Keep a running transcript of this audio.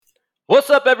What's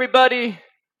up, everybody?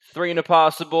 Three and a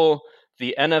possible.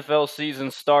 The NFL season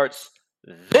starts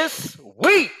this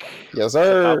week. Yes,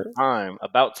 sir.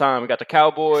 About time. We got the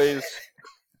Cowboys.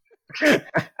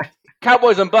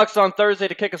 Cowboys and Bucks on Thursday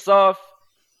to kick us off.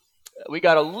 We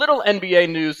got a little NBA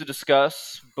news to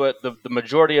discuss, but the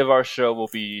majority of our show will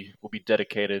be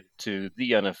dedicated to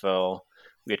the NFL.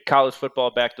 We had college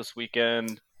football back this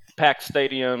weekend, packed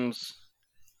stadiums.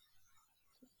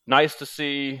 Nice to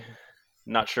see.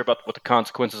 Not sure about what the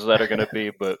consequences of that are going to be,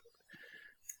 but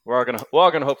we're all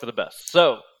gonna hope for the best.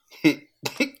 So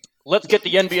let's get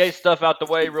the NBA stuff out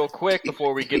the way real quick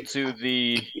before we get to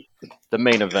the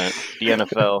main event, the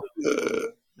NFL.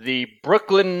 The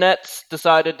Brooklyn Nets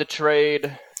decided to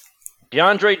trade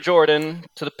DeAndre Jordan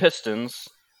to the Pistons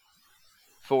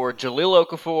for Jahlil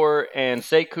Okafor and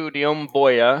Sekou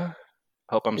Doumbouya.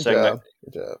 Hope I'm saying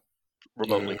that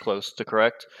remotely close to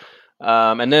correct.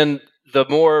 And then the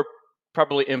more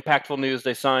probably impactful news,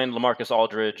 they signed LaMarcus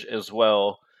Aldridge as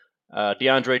well.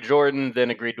 DeAndre Jordan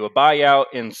then agreed to a buyout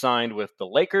and signed with the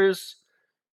Lakers.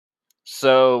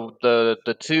 So the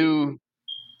two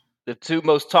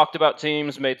most talked about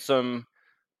teams made some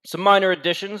minor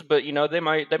additions, but they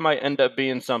might end up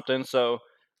being something. So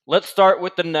let's start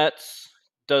with the Nets.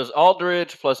 Does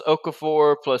Aldridge plus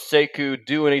Okafor plus Sekou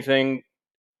do anything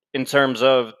in terms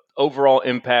of overall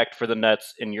impact for the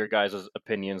Nets in your guys'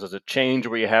 opinions? Does it change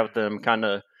where you have them kind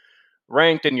of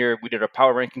ranked in we did our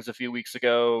power rankings a few weeks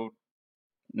ago?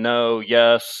 No,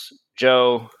 yes.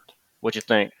 Joe, what'd you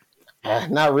think?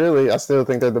 Not really. I still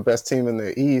think they're the best team in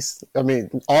the East. I mean,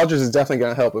 Aldridge is definitely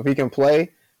going to help. If he can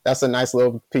play, that's a nice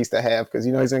little piece to have because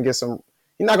he's going to get some.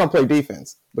 He's not going to play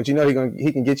defense, but he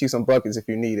can get you some buckets if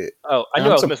you need it. Oh, I knew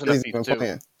I was missing a piece too.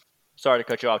 Playing. Sorry to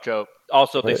cut you off, Joe.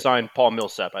 Also, they signed Paul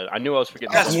Millsap. I knew I was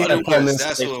forgetting. That's what it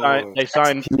was. They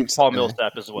signed Paul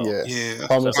Millsap as well. Yeah.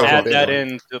 Paul Millsap. Add that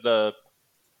into the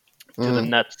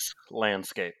Nets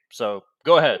landscape. So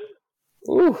go ahead.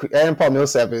 Ooh, and Paul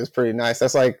Millsap is pretty nice.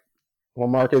 That's like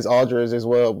LaMarcus Aldridge as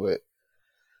well, but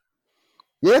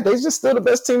yeah, they're just still the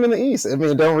best team in the East. I mean,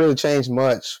 it don't really change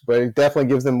much, but it definitely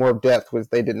gives them more depth, which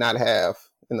they did not have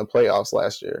in the playoffs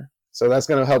last year. So that's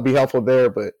going to be helpful there,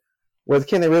 but what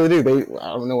can they really do? I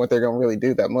don't know what they're going to really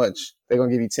do that much. They're going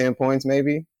to give you 10 points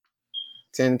maybe,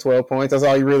 10, 12 points. That's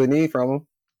all you really need from them.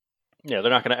 Yeah,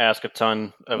 they're not going to ask a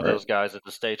ton of those guys at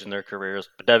this stage in their careers.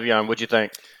 But Devion, what'd you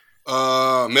think?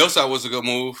 Millsap was a good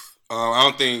move. I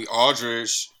don't think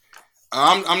Aldridge.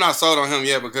 I'm not sold on him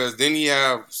yet because then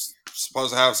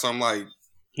supposed to have some like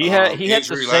he had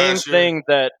the same thing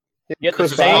that he had the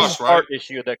same heart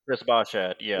issue that Chris Bosh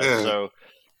had. Yeah, so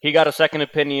he got a second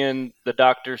opinion. The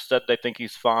doctor said they think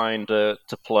he's fine to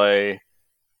play.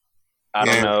 I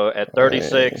don't know, at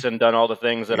 36 and done all the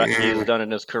things that he's done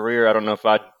in his career. I don't know if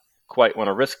I'd quite want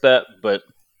to risk that, but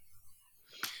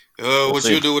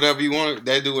you do whatever you want.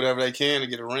 They do whatever they can to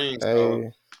get a ring.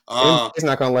 So. He's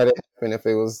not gonna let it happen if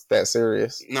it was that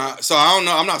serious. Nah, so I don't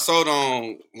know. I'm not sold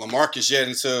on LaMarcus yet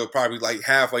until probably like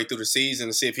halfway through the season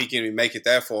to see if he can make it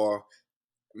that far.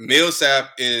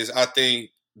 Millsap is, I think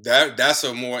that's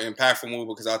a more impactful move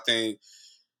because I think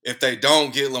if they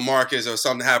don't get LaMarcus or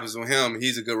something happens with him,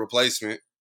 he's a good replacement.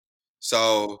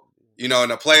 So in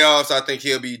the playoffs, I think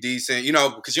he'll be decent.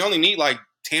 Because you only need like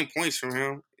 10 points from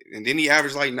him, and then he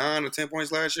averaged like 9 or 10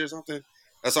 points last year or something.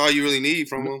 That's all you really need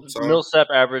from him. So. Millsap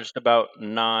averaged about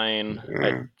 9. Yeah.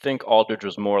 I think Aldridge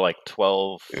was more like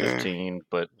 12, 15,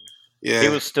 but he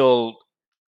was still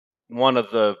one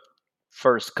of the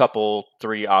first couple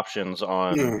 3 options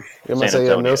on San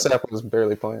Antonio. Millsap was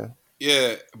barely playing.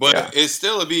 Yeah, but it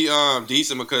still would be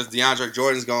decent because DeAndre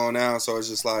Jordan's gone now, so it's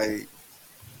just like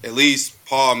at least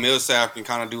Paul Millsap can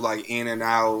kind of do like in and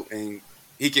out, and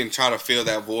he can try to fill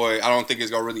that void. I don't think it's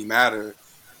gonna really matter,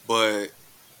 but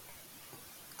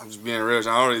I'm just being real. I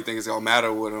don't really think it's gonna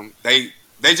matter with them. They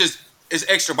just it's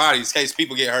extra bodies in case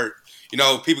people get hurt.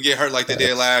 People get hurt like they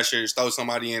did last year. Just throw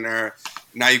somebody in there.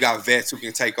 Now you got vets who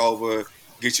can take over,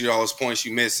 get you those points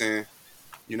you missing.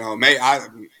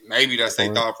 Maybe that's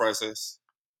their thought process.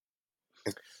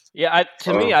 Yeah,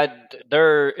 to me,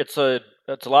 it's a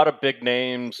lot of big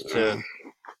names to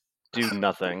do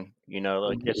nothing.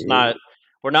 It's not.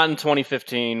 We're not in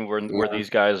 2015 where these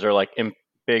guys are like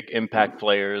big impact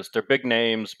players. They're big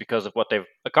names because of what they've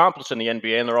accomplished in the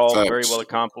NBA, and they're all very well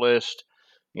accomplished.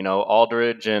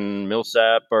 Aldridge and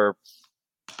Millsap are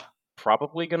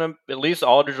probably gonna. At least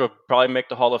Aldridge will probably make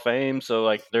the Hall of Fame. So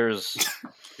like, there's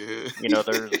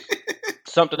there's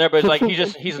something there, but like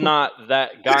he's not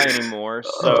that guy anymore.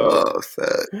 So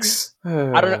facts.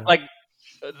 I don't know. Like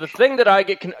the thing that I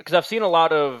get because I've seen a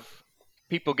lot of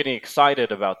people getting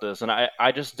excited about this, and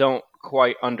I just don't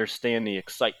quite understand the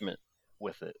excitement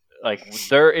with it. Like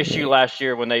their issue last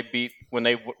year when they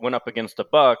went up against the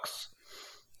Bucks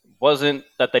wasn't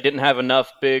that they didn't have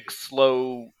enough big,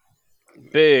 slow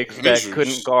bigs that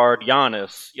couldn't guard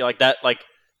Giannis. Like that. Like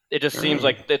it just seems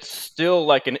like it's still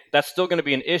that's still going to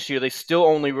be an issue. They still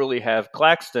only really have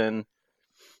Claxton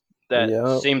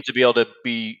that seemed to be able to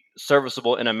be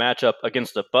serviceable in a matchup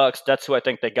against the Bucks. That's who I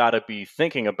think they got to be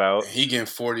thinking about. He getting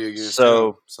 40 against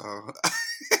them, so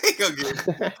he gonna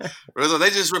get. They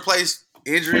just replaced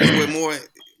injuries with more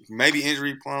maybe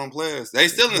injury-prone players. They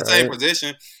still in the same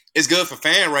position. It's good for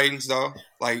fan ratings though.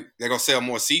 Like they're gonna sell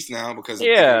more seats now because of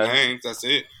names. That's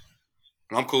it.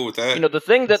 And I'm cool with that. The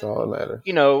thing that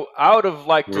I would have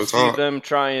liked to see them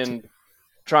try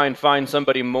and find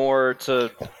somebody more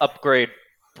to upgrade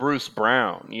Bruce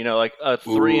Brown, like a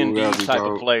 3-and-D type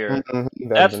of player.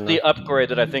 That's the upgrade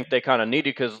that I think they kind of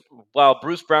needed because while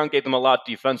Bruce Brown gave them a lot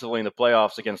defensively in the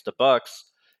playoffs against the Bucks,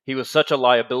 he was such a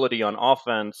liability on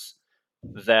offense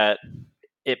that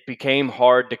it became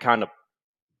hard to kind of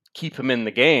keep him in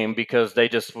the game because they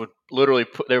just would literally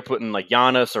they were putting like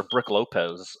Giannis or Brook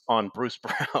Lopez on Bruce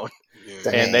Brown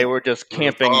and they were just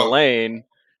camping the lane.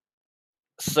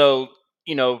 So,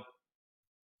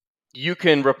 you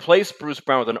can replace Bruce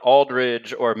Brown with an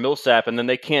Aldridge or Millsap, and then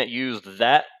they can't use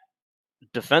that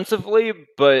defensively.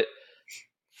 But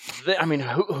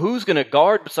who's going to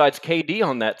guard besides KD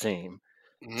on that team?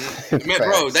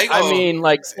 Bro, they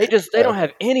don't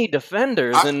have any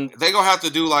defenders, and they gonna have to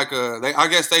do like they're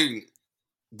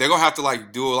gonna have to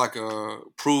like do like a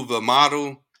prove the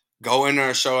model. Go in there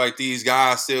and show like these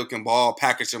guys still can ball,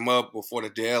 package them up before the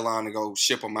deadline and go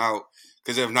ship them out.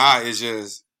 Because if not, it's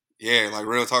just. Yeah, like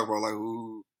real talk, bro. Like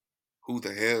who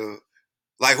the hell?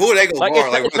 Like who are they gonna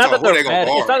guard? It's not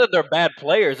that they're bad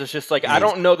players. It's just like I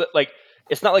don't know that. Like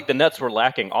it's not like the Nets were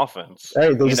lacking offense.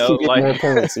 Hey, they just keep getting more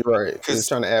points. You're right. They're just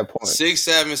trying to add points.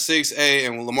 6'7", 6'8",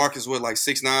 and LaMarcus with like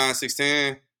 6'9",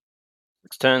 6'10".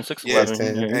 6'10",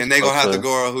 6'11". And they gonna have to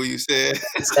guard who you said.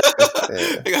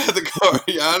 They gonna have to guard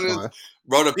Giannis,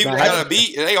 bro. The people they gotta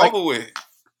beat, they over with.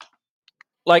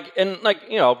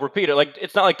 I'll repeat it. Like,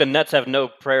 it's not like the Nets have no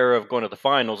prayer of going to the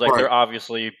finals. Like, they're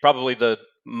obviously probably the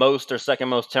most or second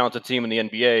most talented team in the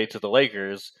NBA to the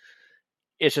Lakers.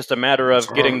 It's just a matter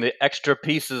of getting the extra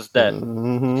pieces that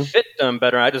fit them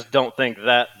better. I just don't think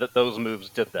that those moves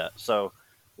did that. So,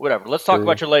 whatever. Let's talk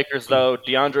about your Lakers, though.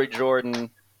 DeAndre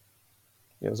Jordan.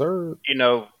 Yes, sir.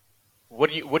 What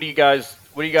do you guys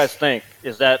think?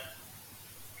 Is that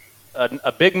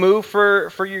a big move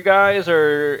for you guys,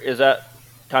 or is that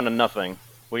kind of nothing?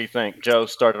 What do you think, Joe?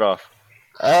 Start it off.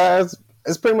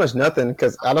 It's pretty much nothing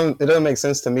because it doesn't make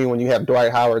sense to me when you have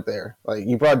Dwight Howard there. Like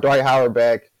you brought Dwight Howard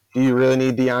back. Do you really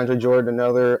need DeAndre Jordan,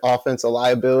 another offensive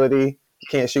liability?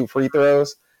 Can't shoot free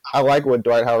throws. I like what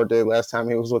Dwight Howard did last time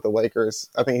he was with the Lakers.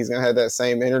 I think he's gonna have that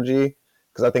same energy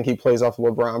because I think he plays off of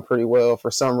LeBron pretty well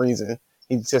for some reason.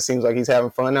 He just seems like he's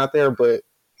having fun out there, but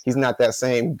he's not that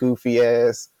same goofy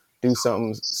ass do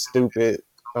something stupid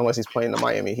unless he's playing the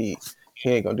Miami Heat. He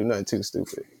ain't gonna do nothing too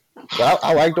stupid. But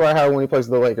I like Dwight Howard when he plays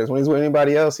with the Lakers. When he's with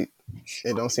anybody else, it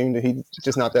don't seem to. He's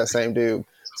just not that same dude.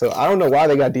 So I don't know why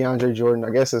they got DeAndre Jordan.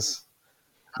 I guess it's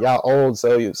y'all old,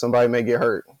 so somebody may get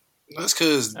hurt. That's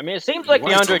because it seems like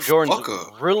DeAndre Jordan's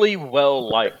really well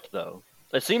liked, though.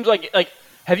 It seems like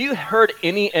have you heard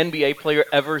any NBA player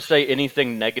ever say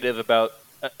anything negative about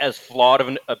as flawed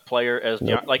of a player as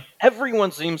DeAndre? Like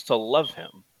everyone seems to love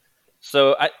him.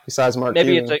 So besides Mark,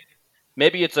 maybe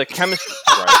it's a chemistry.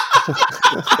 Right.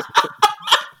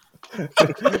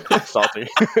 Salty.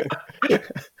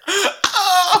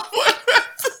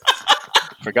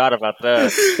 Forgot about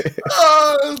that.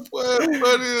 Oh, that's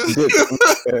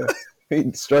funny.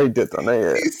 He straight dipped on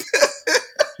that.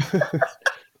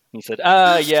 He said,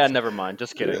 yeah, never mind.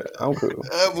 Just kidding. Yeah, I'm cool.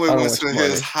 That boy went to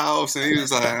his house and he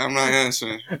was like, I'm not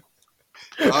answering.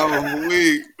 I'm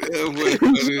weak.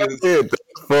 That's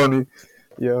funny.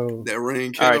 Yo. That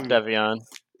ring All right, Devion.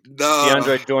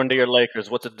 DeAndre Jordan to your Lakers.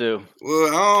 What to do?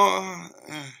 Well,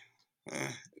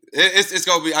 it's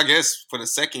going to be, I guess, for the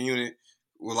second unit,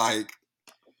 like,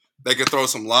 they could throw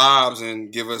some lobs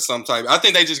and give us some type. I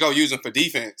think they just go use him for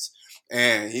defense.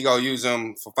 And he go use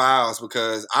them for fouls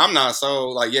because I'm not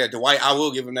Dwight, I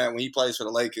will give him that when he plays for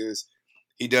the Lakers.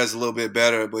 He does a little bit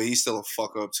better, but he's still a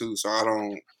fuck up too. So I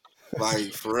don't,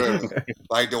 for real.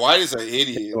 Like, Dwight is an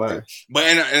idiot. Like, but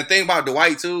and the thing about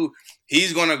Dwight too,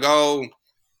 he's going to go,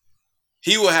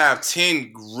 he will have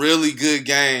 10 really good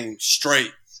games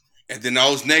straight. And then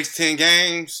those next 10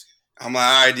 games, I'm like,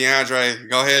 all right, DeAndre,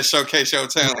 go ahead, showcase your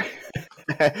talent.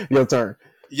 Your turn.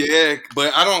 Yeah,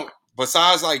 but I don't.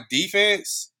 Besides like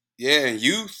defense, and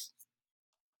youth,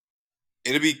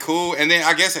 it'll be cool. And then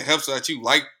I guess it helps that you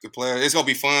like the player. It's gonna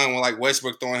be fun when like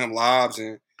Westbrook throwing him lobs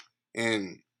and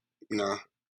you know.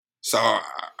 So I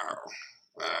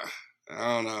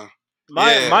don't know.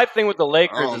 My thing with the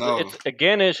Lakers I don't know.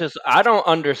 it's just I don't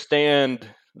understand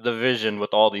the vision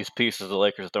with all these pieces the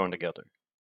Lakers throwing together.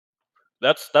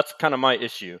 That's kind of my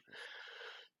issue.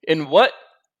 What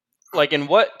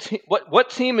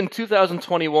team in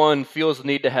 2021 feels the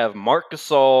need to have Marc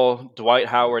Gasol, Dwight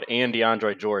Howard, and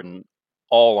DeAndre Jordan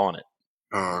all on it?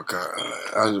 Oh God!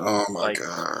 Oh my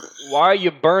God! Why are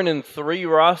you burning 3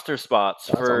 roster spots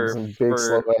for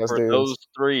those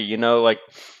 3? You know, like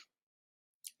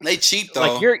they cheap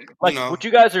though. What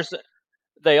you guys are.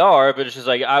 They are, but it's just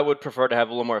like I would prefer to have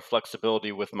a little more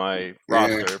flexibility with my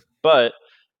roster. But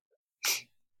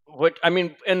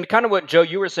and kind of what Joe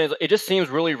you were saying, it just seems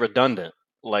really redundant.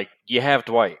 Like you have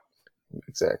Dwight.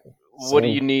 Exactly. What do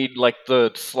you need like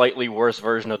the slightly worse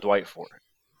version of Dwight for?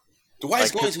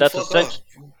 Dwight's going to fuck up.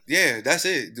 Yeah, that's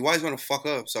it. Dwight's going to fuck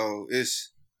up. So it's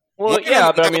but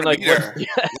I mean, like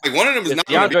one of them is not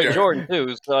DeAndre Jordan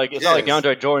too. So like it's not like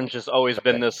DeAndre Jordan's just always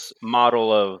been this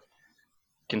model of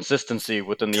consistency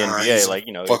within the NBA. Like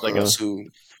he's like a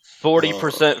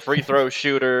 40% free throw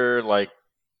shooter. Like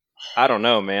I don't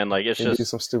know, man. Like it's just do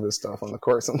some stupid stuff on the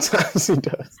court sometimes. He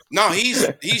does. No,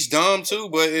 he's dumb too.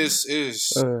 But it's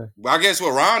I guess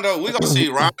with Rondo, we're gonna see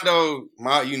Rondo.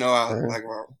 Like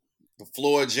the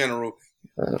floor general.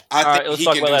 I think let's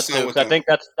talk about that too. I think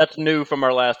that's new from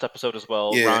our last episode as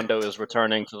well. Yeah. Rondo is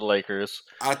returning to the Lakers.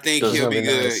 I think he'll be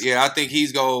good. Nice. Yeah, I think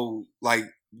he's go like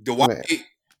Dwight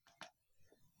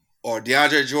or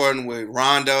DeAndre Jordan with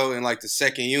Rondo in like the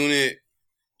second unit,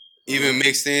 even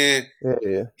mixed in.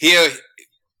 Yeah.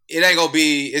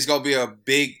 It's gonna be a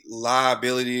big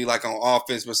liability like on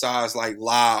offense besides like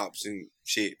lobs and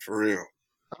shit for real.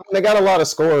 They got a lot of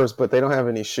scorers, but they don't have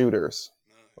any shooters.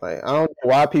 Like I don't know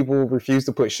why people refuse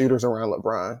to put shooters around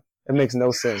LeBron. It makes no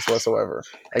sense whatsoever.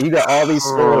 Like you got all these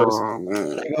scorers.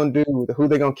 What they gonna do? Who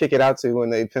they gonna kick it out to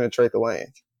when they penetrate the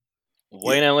lane?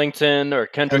 Wayne Ellington or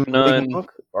Kendrick Nunn.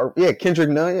 Kendrick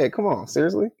Nunn. Yeah, come on,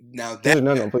 seriously. Now Kendrick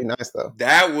Nunn don't play nice though.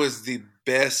 That was the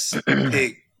best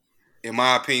pick in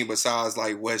my opinion, besides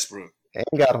like Westbrook. And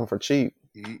got him for cheap.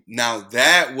 Now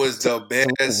that was the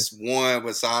best one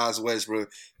besides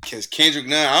Westbrook, because Kendrick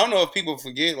Nunn. I don't know if people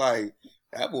forget like.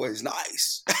 That boy's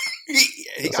nice.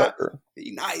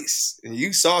 he nice. And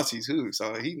you salty too,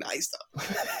 so he nice though.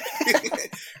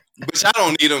 But y'all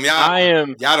don't need him.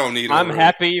 Y'all don't need him.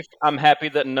 I'm happy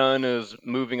that Nunn is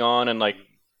moving on and like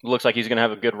looks like he's gonna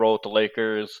have a good role with the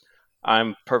Lakers.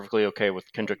 I'm perfectly okay with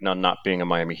Kendrick Nunn not being a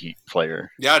Miami Heat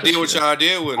player. Y'all did what y'all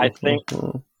did with him. I think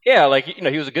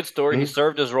he was a good story. He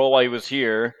served his role while he was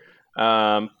here.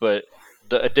 But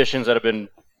the additions that have been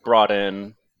brought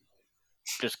in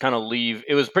just kind of leave.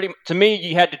 It was to me.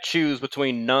 You had to choose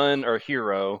between Nunn or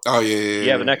Hero. Oh yeah.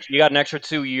 You got an extra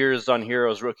 2 years on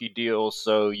Hero's rookie deal,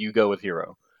 so you go with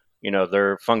Hero.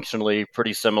 They're functionally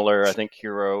pretty similar. I think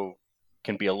Hero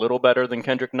can be a little better than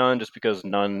Kendrick Nunn just because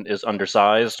Nunn is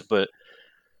undersized, but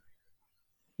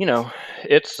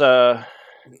it's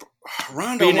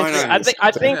Rondo might not.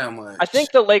 I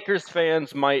think the Lakers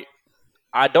fans might.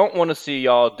 I don't want to see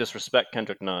y'all disrespect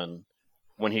Kendrick Nunn.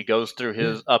 When he goes through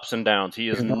his ups and downs, he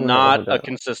is not a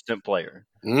consistent player.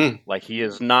 Like he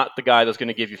is not the guy that's going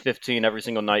to give you 15 every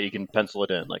single night. You can pencil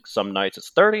it in. Like some nights it's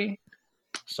 30,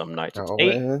 some nights it's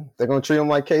 8. Man. They're going to treat him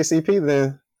like KCP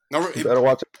then. No, you better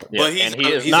watch it. Yeah, and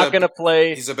he is not going to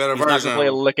play. He's a better version. He's not going to play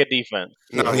a lick of defense.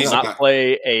 No, he's not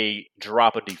play a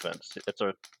drop of defense.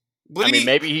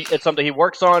 Maybe it's something he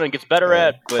works on and gets better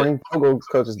at. But Frank Vogel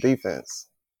coaches defense.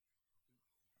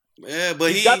 Yeah,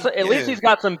 but at least he's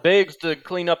got some bigs to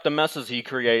clean up the messes he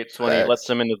creates when he lets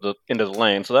them into the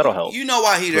lane, so that'll help. You know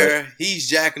why he there? He's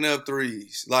jacking up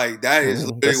threes. Like that is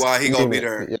literally why he gonna be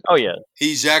there. Yeah. Oh yeah,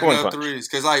 he's jacking up threes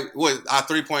because like our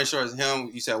 3-point shooter is him.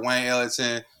 You said Wayne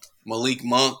Ellington, Malik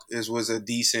Monk was a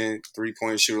decent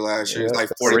 3-point shooter last year. It's like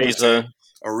 40%.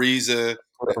 Ariza,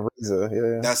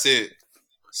 yeah, that's it.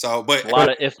 So, but it's a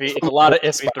lot of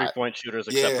iffy 3-point shooters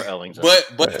except for Ellington.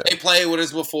 But they played with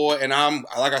us before, and I'm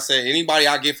like I said, anybody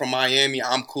I get from Miami,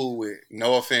 I'm cool with.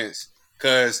 No offense,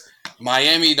 because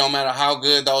Miami, no matter how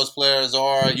good those players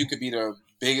are, you could be the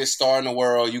biggest star in the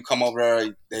world. You come over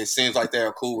there, it seems like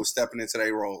they're cool with stepping into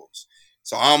their roles.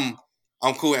 So I'm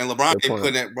cool, and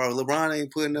LeBron ain't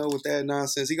putting up with that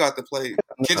nonsense. He got to play.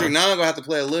 Kendrick Nunn gonna have to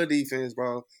play a little defense,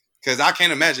 bro. Because I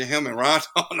can't imagine him and Rondo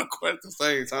on the court at the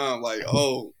same time. Like,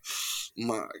 oh,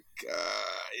 my God.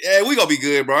 Yeah, we going to be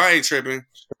good, bro. I ain't tripping.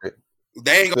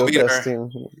 They ain't gonna be Still there. best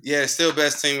team. Yeah, still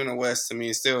best team in the West to me.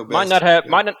 It's still best.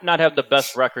 Might not have the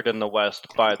best record in the West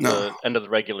by the end of the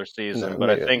regular season, but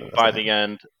I think by the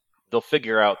end they'll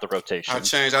figure out the rotation. I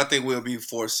changed. I think we'll be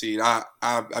 4th seed. I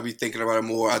be thinking about it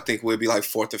more. I think we'll be like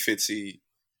 4th or 5th seed,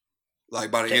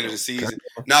 like by the end of the season.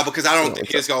 No, because I don't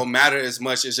think it's gonna matter as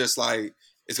much. It's just like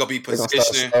it's gonna be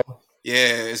positioning.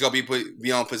 Yeah, it's gonna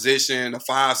be on position. The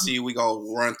 5 seed we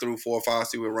go run through. 4 or 5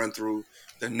 seed we run through.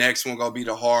 The next one gonna be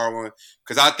the hard one.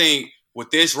 Because I think with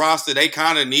this roster, they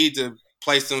kind of need to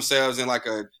place themselves in like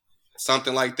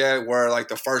something like that, where like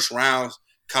the first round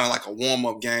kind of like a warm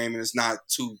up game and it's not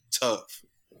too tough.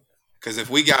 Because if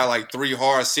we got like 3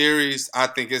 hard series, I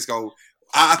think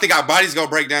I think our body's gonna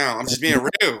break down. I'm just being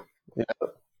real. Yeah.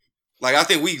 Like I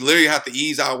think we literally have to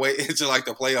ease our way into like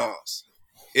the playoffs.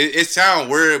 It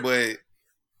sounds weird, but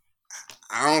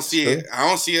I don't see it. I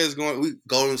don't see us going.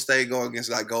 Golden State go against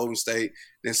like Golden State,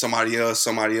 then somebody else,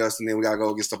 and then we gotta go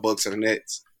against the Bucks and the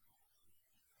Nets.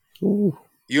 Ooh.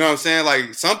 You know what I'm saying?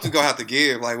 Like something's gonna have to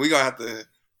give. Like we gonna have to.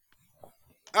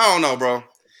 I don't know, bro.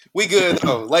 We good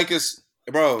though. Lakers,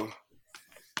 bro.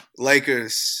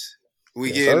 Lakers.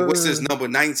 We get what's this number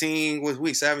 19? What's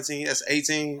week 17? That's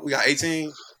 18. We got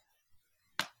 18.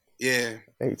 Yeah,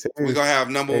 18. we gonna have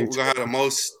 18. We're gonna have the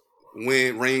most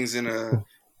rings in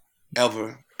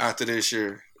ever after this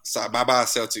year. So bye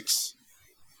Celtics.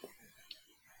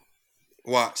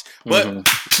 Watch, but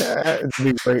that would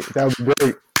be great. That would be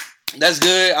great. That's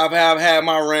good. I've had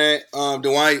my rant.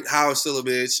 Dwight Howard's still a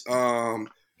bitch.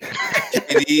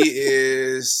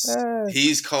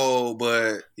 He's cold,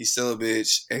 but he's still a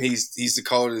bitch, and he's the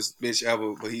coldest bitch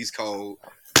ever. But he's cold.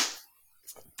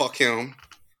 Fuck him.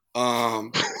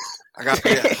 I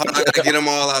gotta get them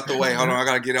all out the way. Hold on, I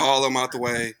gotta get all of them out the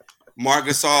way. Marc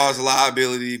Gasol is a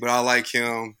liability, but I like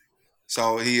him,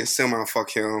 so he is semi.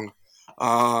 Fuck him.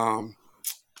 All right,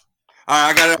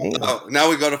 I got it. Oh, now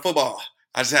we go to football.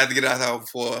 I just had to get that out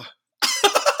before.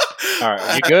 All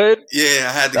right, you good? Yeah,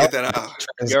 I had to get that out.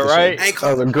 You're right. That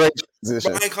was a great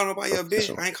transition. Bro, I ain't calling nobody a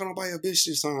bitch. I ain't calling nobody a bitch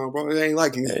this time, bro. It ain't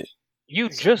like me. You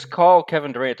just called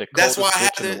Kevin Durant the coldest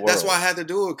bitch in the world. That's why I had to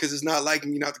do it, because it's not like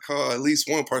me not to call at least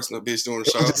one person a bitch during the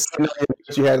show.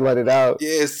 You had to let it out.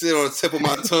 Yeah, it's still on the tip of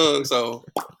my tongue. So,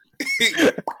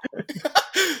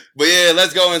 but yeah,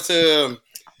 let's go into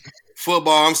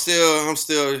football. I'm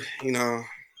still, you know,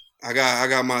 I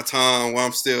got my time where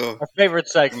I'm still. Our favorite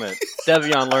segment,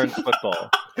 Devion learns football.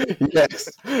 Yes.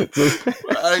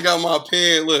 I got my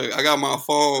pen. Look, I got my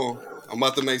phone. I'm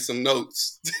about to make some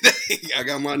notes today. I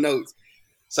got my notes.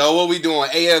 So what we doing?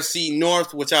 AFC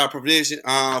North, which our prediction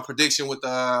with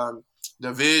the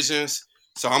divisions.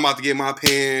 So I'm about to get my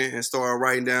pen and start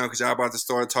writing down, because y'all about to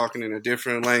start talking in a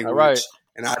different language. All right.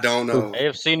 And I don't know.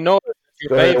 AFC North.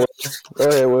 Go ahead,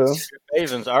 Will.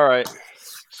 Ravens. All right.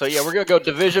 So yeah, we're gonna go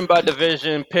division by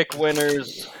division, pick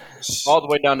winners, all the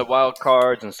way down to wild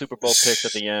cards and Super Bowl picks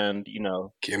at the end. You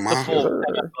know, the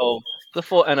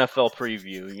full NFL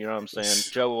preview. You know what I'm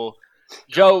saying?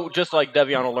 Joe, just like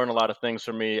Devion, will learn a lot of things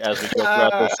from me as we go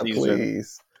throughout this season.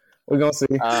 Please. We're gonna see.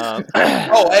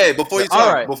 Hey, before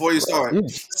you start,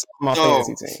 my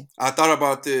fantasy team. I thought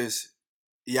about this.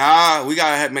 Yeah, we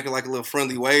gotta make it like a little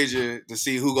friendly wager to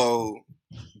see who go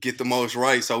get the most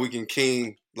right, so we can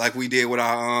king like we did with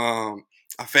our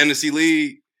fantasy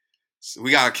league. So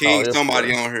we got to king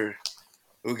somebody on here.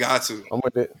 We got to. I'm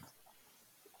with it.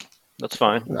 That's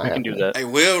fine. We can do that. Hey,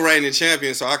 Will reigning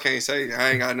champion, so I can't say.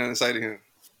 I ain't got nothing to say to him.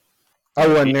 I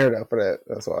wasn't there though for that.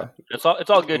 That's why. It's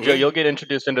all good, Joe. You'll get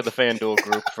introduced into the FanDuel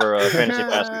group for fantasy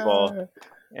basketball,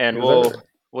 and we'll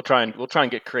try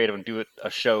and get creative and do a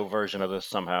show version of this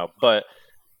somehow. But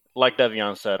like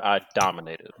Devion said, I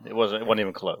dominated. It wasn't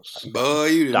even close. Boy,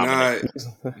 you did dominated.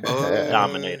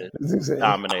 Dominated.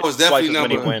 Dominated. I was definitely twice as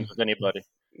many wins as anybody.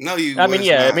 No, you. I mean,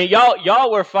 y'all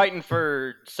were fighting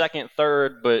for second,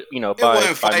 third, but you know,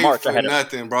 by March I had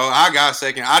nothing, bro. I got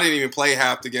second. I didn't even play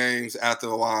half the games after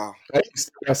a while.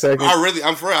 I'm for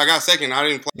real. I got second. I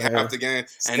didn't play half the game,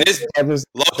 and this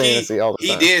low-key,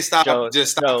 he did stop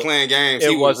playing games.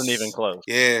 It wasn't even close.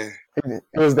 Yeah. It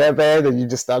was that bad that you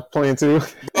just stopped playing too?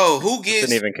 Bro, who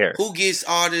didn't even care. Who gets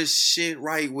all this shit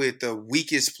right with the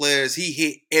weakest players? He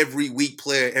hit every weak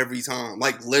player every time.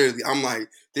 Like, literally, I'm like,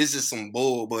 this is some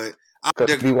bull, but I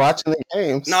could be watching the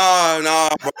games. No,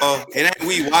 bro. It ain't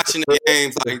we watching the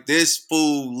games. Like, this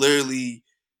fool literally,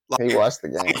 like, he watched the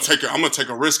game. I'm gonna take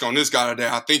a risk on this guy today.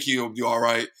 I think he'll be all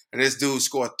right. And this dude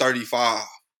scored 35.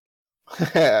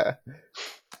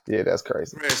 Yeah, that's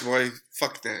crazy. Rest, boy,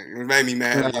 fuck that. It made me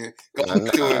mad again.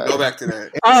 Go back to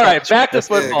that. All right, back to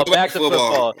football. Back to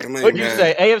football. What did you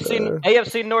say?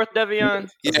 AFC North, Devion?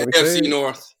 Yeah, AFC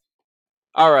North.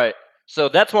 All right. So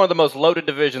that's one of the most loaded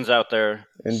divisions out there.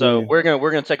 Indeed. So we're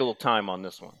gonna take a little time on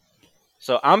this one.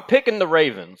 So I'm picking the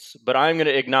Ravens, but I'm gonna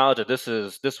acknowledge that this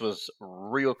was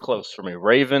real close for me.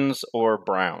 Ravens or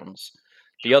Browns.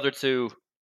 The other two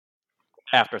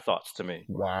afterthoughts to me.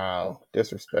 Wow,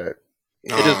 disrespect.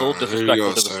 It is a little Here you disrespectful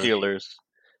go, to the sir. Steelers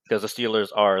because the Steelers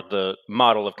are the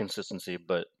model of consistency,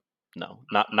 but no,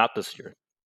 not this year.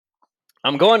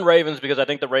 I'm going Ravens because I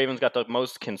think the Ravens got the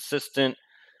most consistent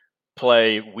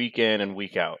play week in and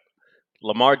week out.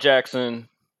 Lamar Jackson,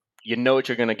 you know what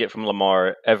you're going to get from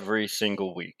Lamar every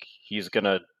single week. He's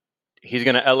gonna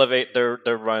elevate their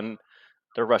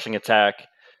rushing attack.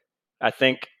 I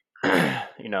think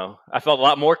I felt a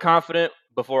lot more confident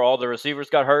before all the receivers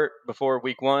got hurt before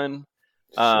week one.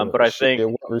 But I think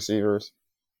what receivers?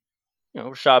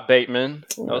 Rashad Bateman,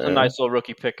 that was a Yeah. nice little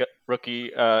rookie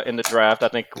in the draft. I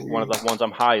think one of the ones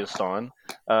I'm highest on.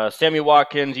 Sammy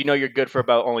Watkins, you're good for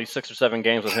about only 6 or 7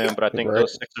 games with him, but I think Right.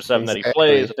 those 6 or 7 that he Exactly.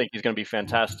 plays, I think he's going to be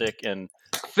fantastic and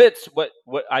fits what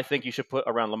I think you should put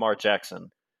around Lamar Jackson.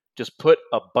 Just put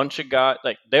a bunch of guys,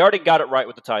 like they already got it right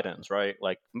with the tight ends, right?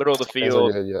 Like middle of the Things are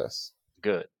field, good, yes.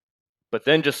 good. But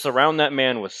then just surround that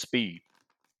man with speed.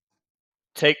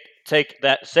 Take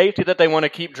that safety that they want to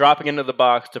keep dropping into the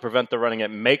box to prevent the running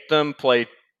it, make them play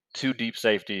too deep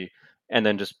safety, and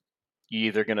then just you're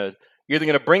either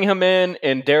gonna bring him in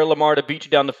and dare Lamar to beat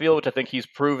you down the field, which I think he's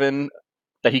proven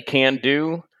that he can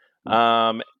do,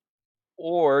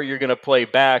 or you're gonna play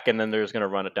back and then they're just gonna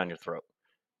run it down your throat.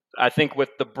 I think with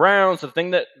the Browns, the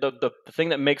thing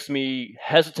that makes me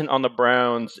hesitant on the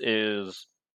Browns is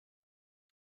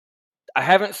I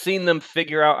haven't seen them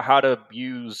figure out how to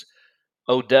use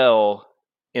Odell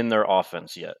in their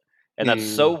offense yet. And that's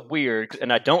so weird.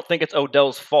 And I don't think it's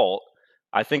Odell's fault.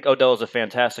 I think Odell is a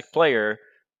fantastic player.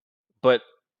 But,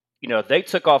 they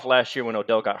took off last year when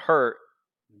Odell got hurt.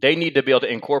 They need to be able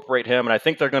to incorporate him. And I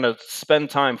think they're going to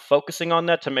spend time focusing on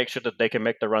that to make sure that they can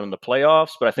make the run in the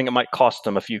playoffs. But I think it might cost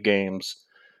them a few games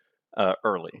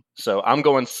early. So I'm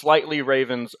going slightly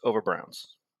Ravens over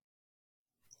Browns.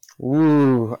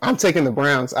 Ooh, I'm taking the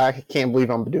Browns. I can't believe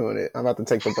I'm doing it. I'm about to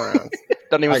take the Browns.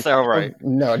 Doesn't even sound right.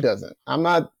 No, it doesn't. I'm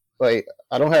not I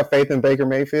don't have faith in Baker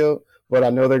Mayfield, but I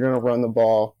know they're going to run the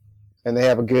ball, and they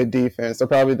have a good defense. They're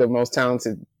probably the most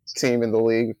talented team in the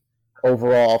league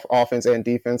overall, offense and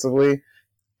defensively.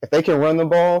 If they can run the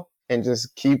ball and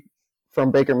just keep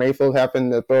from Baker Mayfield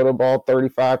having to throw the ball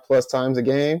 35 plus times a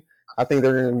game, I think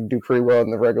they're going to do pretty well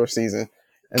in the regular season.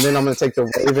 And then I'm going to take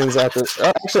the Ravens after.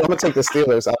 Actually, I'm going to take the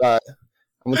Steelers. I'm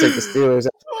going to take the Steelers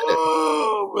after.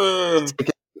 Oh, man. Take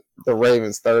the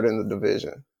Ravens third in the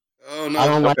division. Oh, no. I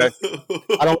don't like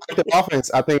the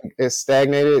offense. I think it's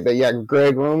stagnated. That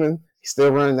Greg Roman, he's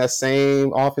still running that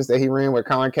same offense that he ran with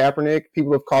Colin Kaepernick.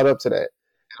 People have caught up to that.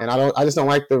 And I just don't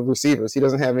like the receivers. He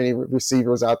doesn't have any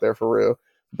receivers out there for real.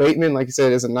 Bateman, like you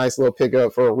said, is a nice little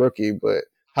pickup for a rookie, but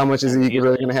how much is he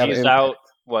really going to have an impact? Out.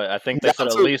 What I think they said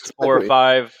at least 4 or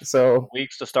 5 so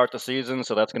weeks to start the season,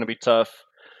 so that's going to be tough.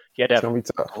 He had to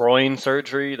have groin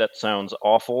surgery. That sounds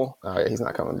awful. Oh, yeah, he's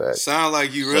not coming back. Sound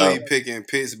like you really picking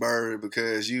Pittsburgh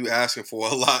because you asking for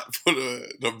a lot for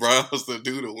the Browns to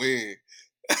do to win.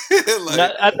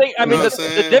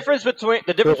 The difference between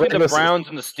the Browns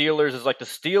and the Steelers is like the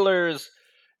Steelers.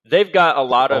 They've got a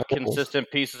lot of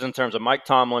consistent pieces in terms of Mike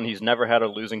Tomlin. He's never had a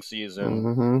losing season.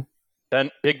 Mm-hmm.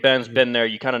 Big Ben's been there.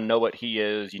 You kind of know what he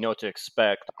is. You know what to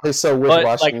expect. He's so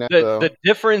wishy-washy now, the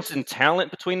difference in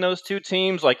talent between those two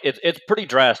teams, it's pretty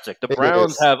drastic. The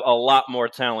Browns have a lot more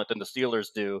talent than the Steelers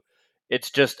do. It's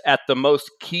just at the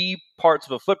most key parts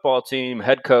of a football team,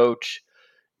 head coach,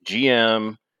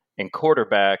 GM, and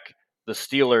quarterback, the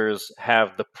Steelers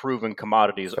have the proven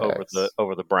commodities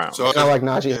over the Browns. So it's not like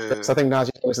Najee Harris. I think Najee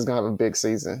Harris is going to have a big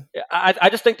season. I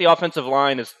just think the offensive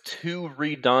line is too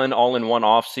redone all in one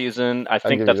offseason. I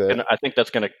think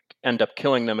that's going to end up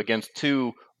killing them against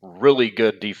 2 really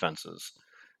good defenses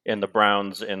in the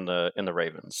Browns and the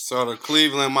Ravens. So the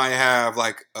Cleveland might have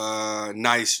like a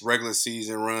nice regular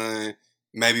season run,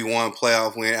 maybe one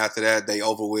playoff win. After that, they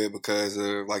over with because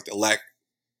of like the lack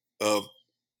of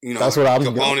that's what I'm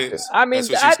components. I mean,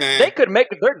 they're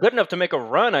good enough to make a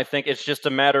run. I think it's just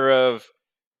a matter of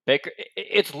Baker.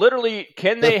 It's literally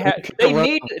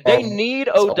they need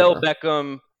Odell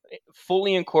Beckham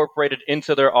fully incorporated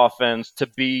into their offense to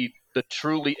be the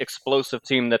truly explosive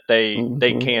team that they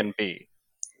can be.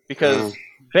 Because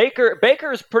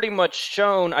Baker's pretty much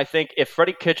shown, I think, if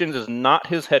Freddie Kitchens is not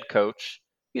his head coach,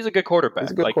 he's a good quarterback.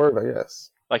 He's a good quarterback, yes.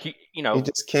 Like he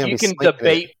just can't you can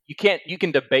debate. You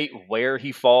can debate where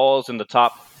he falls in the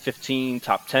top 15,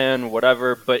 top 10,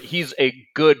 whatever. But he's a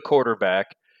good quarterback.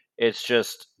 It's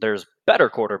just there's better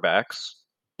quarterbacks,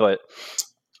 but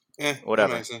that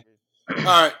whatever. makes sense.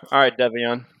 All right,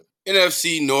 Devion.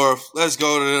 NFC North. Let's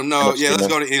go to them. Let's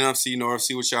go to NFC North.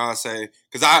 See what y'all say.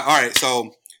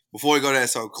 So before we go to that,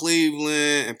 so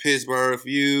Cleveland and Pittsburgh for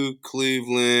you,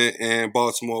 Cleveland and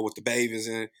Baltimore with the Bavens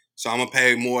in. So I'm gonna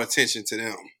pay more attention to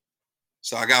them.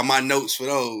 So I got my notes for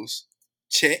those.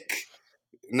 Check.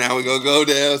 Now we're gonna go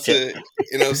down to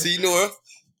NFC North.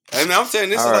 I mean, I'm saying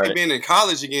this is like being in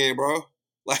college again, bro.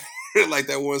 Like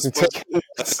that one sports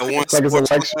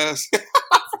class.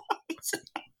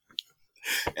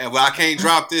 And I can't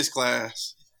drop this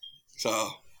class. So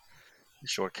you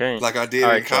sure can't. Like I did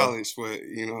in college, but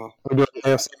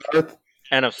NFC North.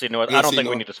 NFC North. I don't think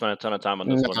we need to spend a ton of time on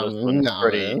this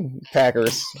one.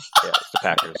 Packers. Yeah, it's the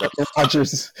Packers.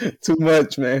 Rodgers, too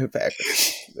much, man.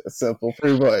 Packers. That's simple,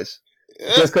 pretty much.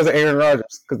 Yeah. Just because of Aaron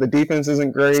Rodgers, because the defense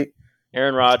isn't great.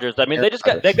 Aaron Rodgers. I mean,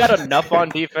 they got enough on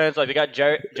defense. Like they got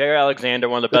Jair Alexander,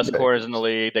 one of the best corners in the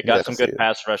league. They got some good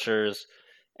pass rushers,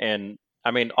 and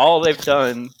I mean, all they've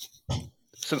done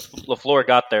since LaFleur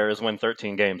got there is win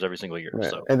 13 games every single year.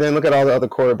 So. And then look at all the other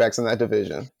quarterbacks in that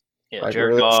division. Yeah,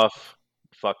 Jared Goff,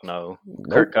 fuck no. Nope.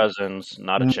 Kirk Cousins,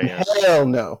 not a chance. Hell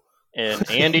no.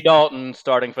 And Andy Dalton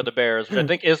starting for the Bears, which I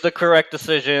think is the correct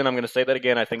decision. I'm going to say that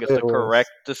again. I think it's the correct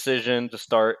decision to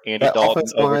start Andy Dalton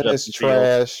over Justin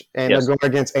Fields. And they're going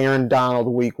against Aaron Donald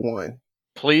week 1.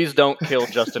 Please don't kill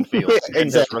Justin Fields in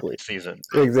his rookie season.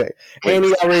 Exactly. Please. And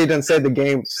he already done said the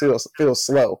game feels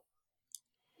slow.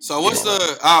 So what's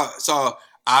so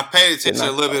I paid attention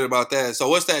a little bit about that. So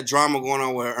what's that drama going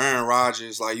on with Aaron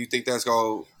Rodgers? Like, you think that's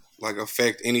going to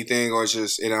affect anything, or it's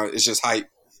just hype?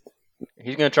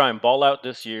 He's going to try and ball out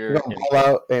this year. Ball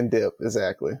out and dip,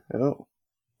 exactly. Simple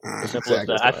as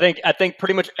that. I think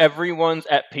pretty much everyone's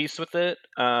at peace with it.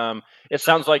 It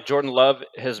sounds like Jordan Love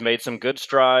has made some good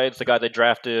strides. The guy they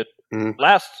drafted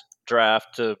last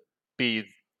draft to be,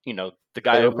 the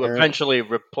guy who eventually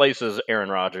replaces Aaron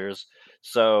Rodgers.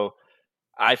 So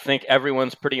I think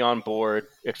everyone's pretty on board,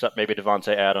 except maybe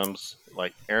Devontae Adams.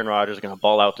 Like, Aaron Rodgers is going to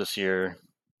ball out this year.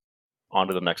 On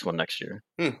to the next one next year.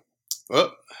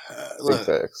 Well,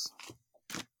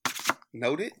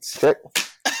 noted. Check.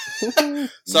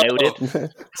 Noted.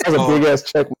 That's a big ass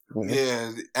check.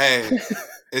 Yeah. Hey,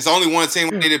 it's only one team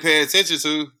I need to pay attention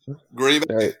to. Green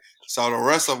Bay. Right. So the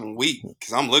rest of them weak,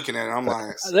 because I'm looking at it. I'm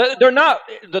like, they're not.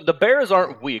 The Bears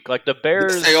aren't weak. Like the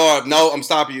Bears, yes, they are. No, I'm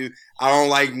stopping you. I don't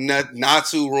like not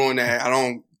to ruin that. I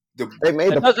don't. The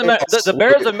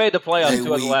Bears have made the playoffs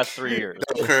 2 of the last 3 years.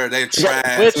 They're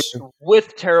trash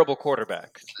with terrible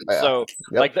quarterbacks. So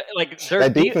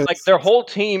their whole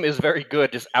team is very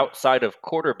good, just outside of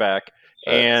quarterback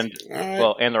and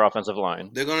their offensive line.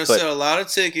 They're gonna sell a lot of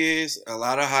tickets, a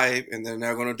lot of hype, and then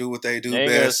they're gonna do what they do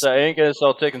best. They ain't gonna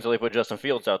sell tickets until they put Justin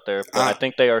Fields out there. But I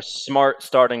think they are smart,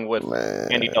 starting with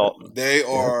Andy Dalton. They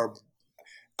are.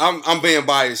 I'm being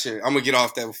biased here. I'm gonna get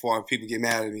off that before people get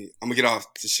mad at me. I'm gonna get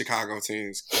off the Chicago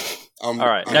teams. All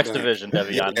right, next division,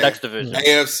 Devion. Next division,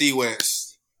 AFC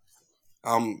West.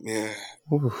 Yeah.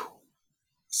 Oof.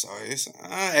 So it's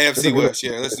AFC West.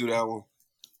 Yeah, let's do that one.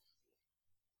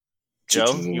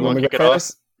 Joe, you want to kick it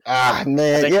off?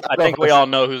 Man, I think we all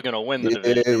know who's gonna win the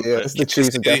division. Yeah, it's the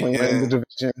Chiefs are definitely winning the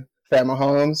division. Pat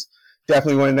Mahomes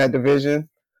definitely winning that division.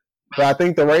 But I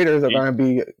think the Raiders are going to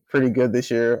be pretty good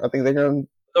this year. I think they're going to.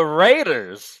 The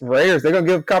Raiders, they're going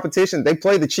to give competition. They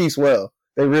play the Chiefs well.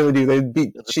 They really do. They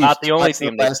beat the Chiefs. Not the only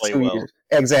team they play well. Years.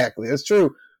 Exactly, it's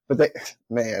true. But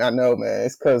I know, man.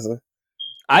 It's because of.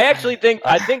 I think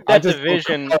that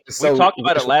division. We talked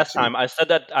about it last time. I said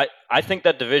that I think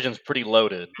that division's pretty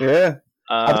loaded. Yeah.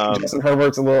 I think Justin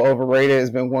Herbert's a little overrated. It's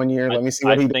been 1 year. Let me see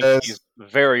what he does. He's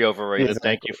very overrated. Exactly.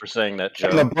 Thank you for saying that, Joe.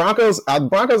 And the Broncos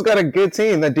got a good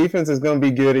team. The defense is going to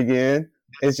be good again.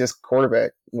 It's just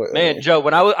quarterback. Man, Joe,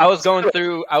 when I was going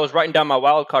through, I was writing down my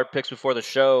wild card picks before the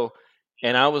show,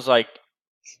 and I was like,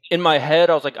 in my head,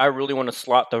 I was like, I really want to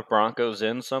slot the Broncos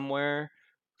in somewhere.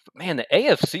 But man, the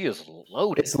AFC is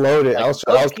loaded. It's loaded. I was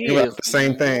thinking about the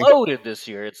same thing. Loaded this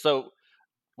year. It's so.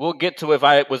 We'll get to if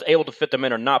I was able to fit them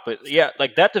in or not, but yeah,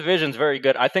 like that division's very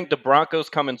good. I think the Broncos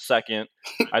come in second.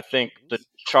 I think the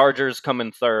Chargers come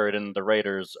in third, and the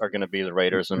Raiders are going to be the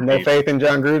Raiders. And no faith in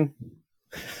John Gruden?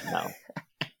 No.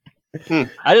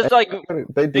 I just like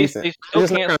they still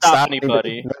can't stop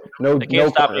anybody. They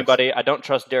can't stop anybody. I don't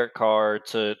trust Derek Carr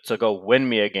to go win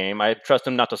me a game. I trust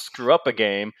him not to screw up a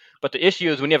game. But the issue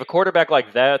is when you have a quarterback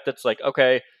like that, that's like,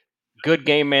 okay, good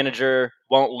game manager,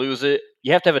 won't lose it.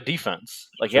 You have to have a defense.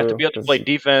 Like, you have to be able to play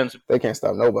defense. They can't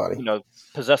stop nobody.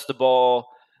 Possess the ball.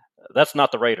 That's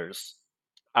not the Raiders.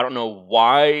 I don't know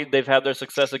why they've had their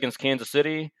success against Kansas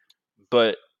City,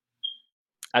 but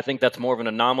I think that's more of an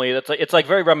anomaly. It's like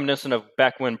very reminiscent of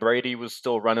back when Brady was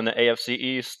still running the AFC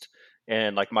East,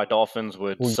 and like my Dolphins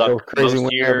would We suck go crazy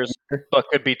most whenever. years, but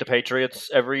could beat the Patriots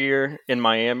every year in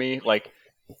Miami. Like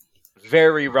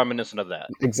very reminiscent of that.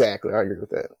 Exactly, I agree with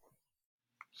that.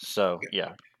 So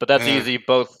yeah, but that's Man. easy.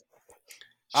 Both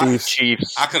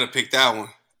Chiefs. I could have picked that one.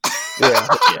 Yeah,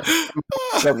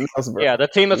 Yeah. Yeah, the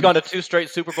team that's gone to 2 straight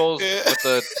Super Bowls Yeah. with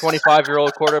a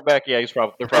 25-year-old quarterback. Yeah,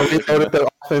 they're probably reloaded the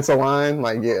offensive line.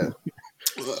 Like, yeah,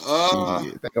 Uh,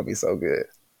 that gonna be so good.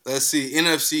 let's see.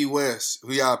 NFC West.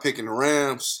 Who y'all picking? The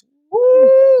Rams.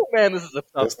 Woo, man, this is a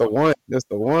tough That's the one. That's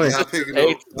the one. Y'all picking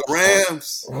the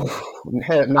Rams.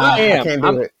 Nah, I can't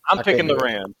do it. I'm I picking can't the do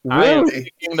it. Rams. I am Really?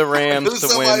 picking the Rams to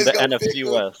win Somebody's the gonna pick NFC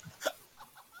them. West.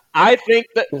 I think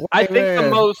the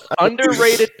most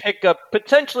underrated pickup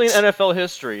potentially in NFL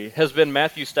history has been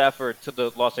Matthew Stafford to the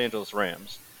Los Angeles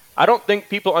Rams. I don't think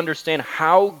people understand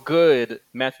how good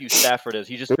Matthew Stafford is.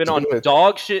 He's just been on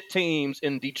dog shit teams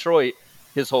in Detroit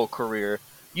his whole career.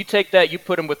 You take that, you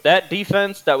put him with that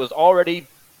defense that was already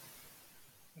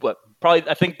probably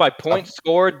I think by points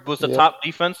scored was the top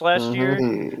defense last year.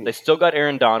 They still got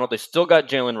Aaron Donald. They still got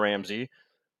Jalen Ramsey.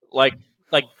 Like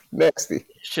nasty.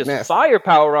 It's just Nasty.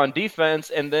 firepower on defense,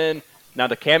 and then now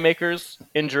the Cam Akers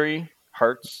injury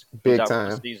hurts. Big He's out time.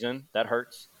 for the season. That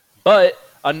hurts. But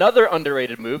another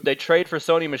underrated move, they trade for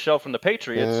Sony Michel from the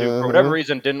Patriots, who for whatever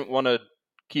reason didn't want to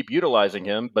keep utilizing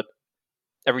him, but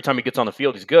every time he gets on the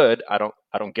field, he's good. I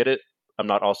don't get it. I'm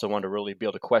not also one to really be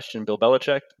able to question Bill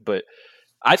Belichick, but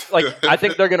I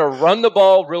think they're going to run the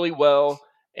ball really well,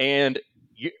 and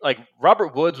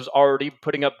Robert Woods was already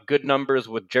putting up good numbers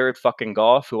with Jared fucking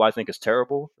Goff, who I think is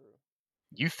terrible.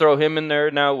 You throw him in there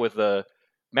now with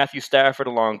Matthew Stafford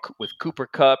along with Cooper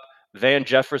Kupp, Van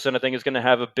Jefferson. I think is going to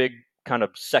have a big kind of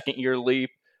second year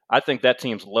leap. I think that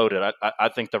team's loaded. I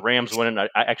think the Rams win, and I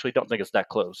actually don't think it's that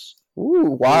close.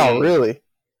 Ooh, wow, really?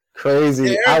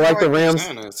 Crazy. Yeah, I like the Rams.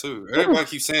 Saying that too. Everybody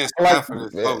keeps saying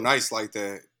Stafford is so nice like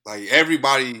that. Like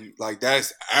everybody,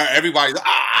 everybody's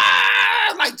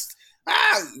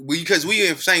because we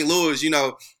in St. Louis,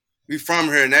 we from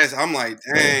here, and I'm like,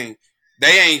 dang,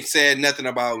 they ain't said nothing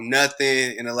about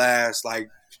nothing in the last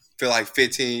feel like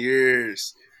 15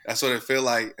 years. That's what it feel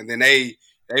like, and then they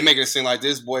making it seem like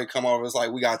this boy come over. It's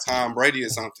like we got Tom Brady or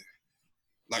something.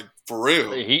 Like for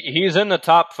real, he's in the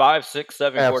top 5, 6,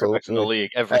 7 quarterbacks in the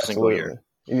league every single year.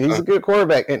 He's a good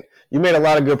quarterback, and you made a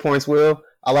lot of good points, Will.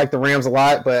 I like the Rams a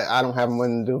lot, but I don't have them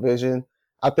winning the division.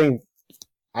 I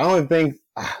only think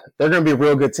they're going to be a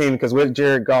real good team because with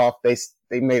Jared Goff, they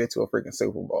made it to a freaking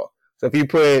Super Bowl. So if you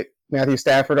put Matthew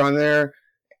Stafford on there,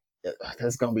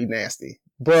 that's going to be nasty.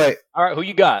 But all right, who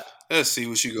you got? Let's see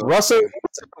what you got. Russell,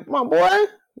 my boy.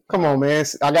 Come on, man.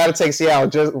 I got to take Seattle.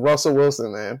 Just Russell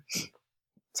Wilson, man.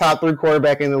 Top 3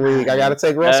 quarterback in the league. I got to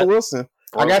take Russell Wilson.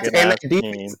 I got to,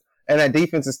 and that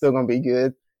defense is still going to be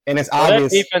good. And it's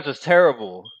obvious. That defense is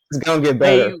terrible. It's going to get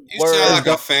better. You sound like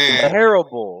a fan.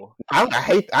 Terrible. I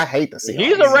hate the Seahawks.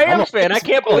 He's a Rams fan. I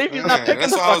can't believe he's not picking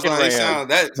the fucking Rams.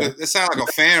 That sounds like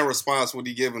a fan response when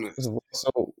he giving it.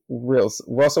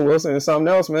 Russell Wilson is something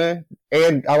else, man.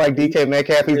 And I like DK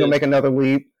Metcalf. He's going to make another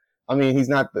leap. I mean, he's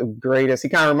not the greatest. He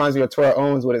kind of reminds me of Terrell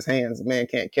Owens with his hands. The man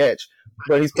can't catch.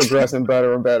 But he's progressing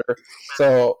better and better.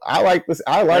 So I like this.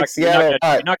 I like Seattle.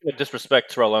 You're not going to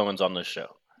disrespect Terrell Owens on this show.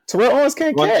 Terrell Owens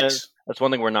can't catch. That's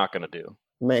one thing we're not going to do.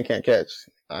 Man can't catch.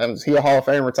 He a Hall of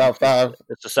Famer, top 5.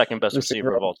 It's the second best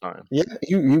receiver of all time. Yeah,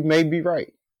 you may be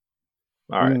right.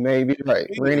 All right. You may be right.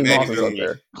 Randy Moss is up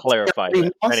there. Clarify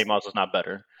that. Randy Moss is not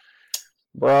better.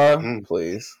 Bruh,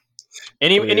 please.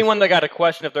 Anyone that got a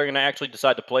question if they're going to actually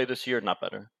decide to play this year, not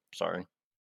better. Sorry.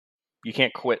 You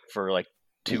can't quit for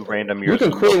 2 random years. You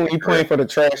can quit when you're playing for the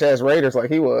trash-ass Raiders like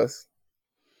he was.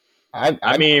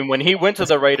 I mean, when he went to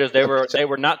the Raiders, they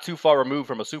were not too far removed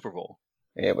from a Super Bowl.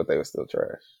 Yeah, but they were still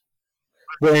trash.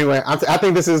 But anyway, I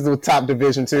think this is the top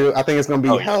division too. I think it's going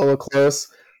to be hella close.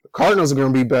 The Cardinals are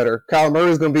going to be better. Kyler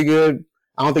Murray's going to be good.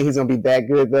 I don't think he's going to be that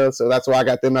good though, so that's why I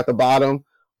got them at the bottom.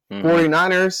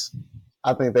 49ers,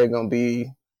 I think they're going to be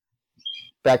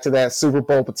back to that Super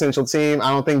Bowl potential team. I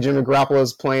don't think Jimmy Garoppolo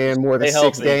is playing more than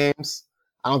 6 games.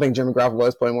 I don't think Jimmy Garoppolo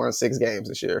is playing more than 6 games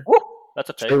this year. Woo! That's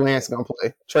a take. Trey Lance is going to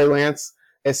play. Trey Lance,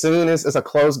 as soon as it's a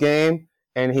close game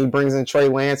and he brings in Trey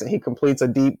Lance and he completes a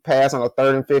deep pass on a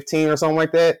 3rd and 15 or something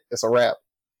like that, it's a wrap.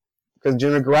 Because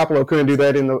Jimmy Garoppolo couldn't do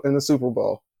that in the Super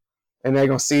Bowl. And they're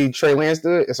going to see Trey Lance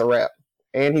do it, it's a wrap.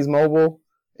 And he's mobile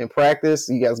in practice.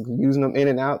 You guys using him in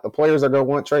and out. The players are going to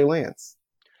want Trey Lance.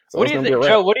 So what do you think,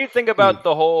 Joe? What do you think about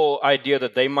the whole idea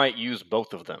that they might use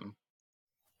both of them?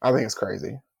 I think it's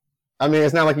crazy. I mean,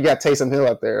 it's not like you got Taysom Hill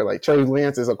out there. Like, Trey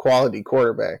Lance is a quality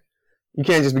quarterback. You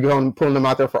can't just be pulling them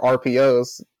out there for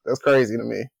RPOs. That's crazy to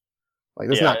me. Like,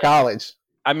 that's not college.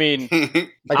 I mean,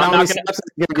 like, how many snaps is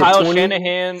he gonna Kyle get? 20?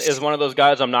 Shanahan is one of those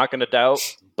guys I'm not going to doubt,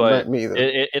 but me either.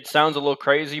 It sounds a little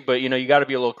crazy. But you got to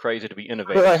be a little crazy to be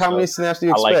innovative. But like, how many snaps do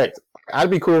you expect? I'd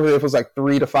be cool if it was like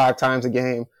 3 to 5 times a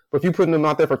game. But if you're putting them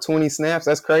out there for 20 snaps,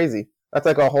 that's crazy. That's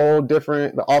like a whole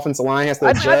different. The offensive line has to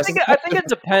adjust. I think it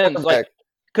depends. Like,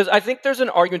 because I think there's an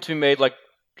argument to be made, like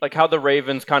how the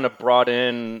Ravens kind of brought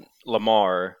in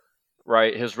Lamar,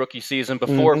 right, his rookie season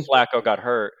before Flacco got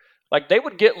hurt. Like, they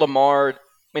would get Lamar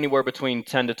anywhere between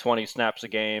 10 to 20 snaps a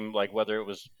game, like whether it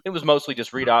was mostly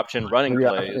just read option running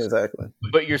plays. Exactly.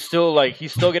 But you're still like,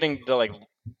 he's still getting to like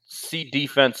see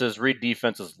defenses, read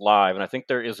defenses live, and I think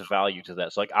there is value to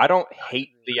that. So like, I don't hate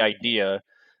the idea.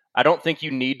 I don't think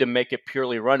you need to make it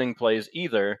purely running plays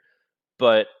either,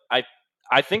 but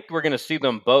I think we're going to see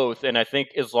them both, and I think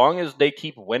as long as they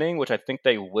keep winning, which I think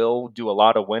they will do a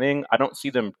lot of winning, I don't see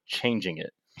them changing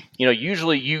it.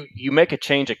 Usually you make a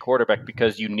change at quarterback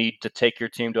because you need to take your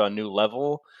team to a new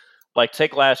level. Like,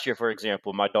 take last year, for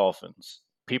example, my Dolphins.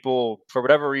 People, for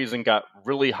whatever reason, got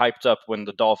really hyped up when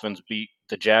the Dolphins beat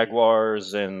the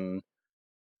Jaguars and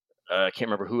I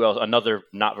can't remember who else, another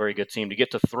not very good team, to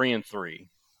get to 3-3.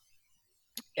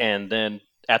 And then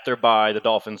at their bye, the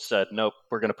Dolphins said, nope,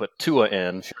 we're going to put Tua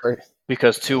in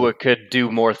because Tua could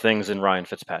do more things than Ryan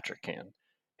Fitzpatrick can.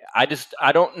 I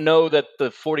don't know that the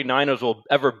 49ers will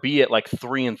ever be at like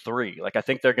 3-3. Like, I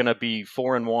think they're going to be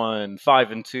 4-1,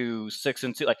 5-2,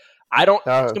 6-2. Like, it's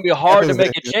going to be hard to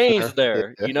make a change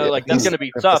there. Like, that's going to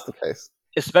be tough,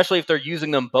 especially if they're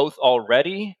using them both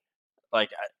already. Like,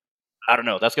 I don't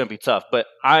know. That's going to be tough. But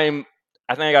I think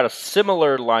I got a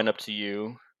similar lineup to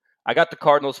you. I got the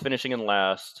Cardinals finishing in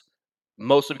last,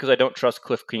 mostly because I don't trust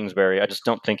Cliff Kingsbury. I just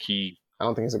don't think I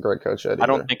don't think he's a great coach yet either. I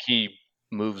don't think he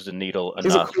moves the needle enough.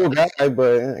 He's a cool guy,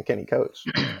 but can he coach?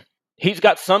 He's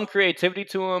got some creativity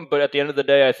to him, but at the end of the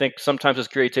day, I think sometimes his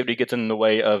creativity gets in the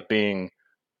way of being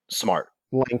smart.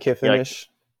 Lane Kiffin-ish.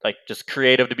 Like just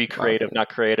creative to be creative, not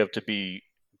creative to be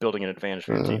building an advantage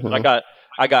for your team.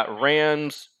 I got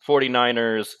Rams,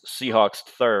 49ers, Seahawks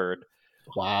third.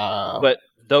 Wow. But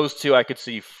those two I could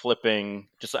see flipping.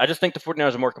 I just think the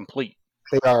 49ers are more complete.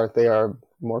 They are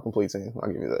more complete team. I'll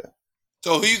give you that.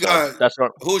 So who you got?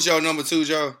 Who's your number 2,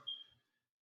 Joe?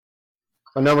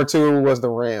 My number 2 was the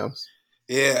Rams.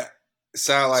 Yeah. It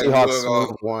sound like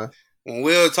Seahawks one. When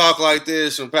we'll talk like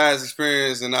this from past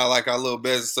experience and not like our little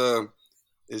best stuff,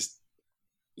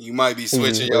 you might be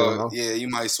switching you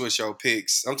might switch your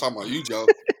picks. I'm talking about you, Joe.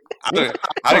 I done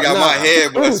got my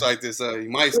head blessed like this.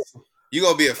 You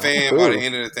gonna be a fan by the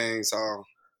end of the thing, so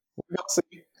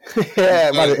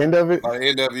yeah, by the end of it. By the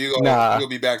end of it, you gonna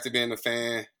be back to being a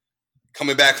fan.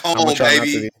 Coming back home,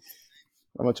 baby.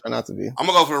 I'm gonna try not to be. I'm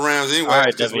gonna go for the Rams anyway. All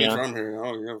right, just we from here.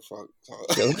 I don't give a fuck.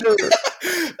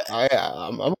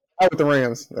 I'm with the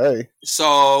Rams. Hey.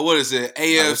 So what is it?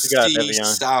 AFC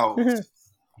South.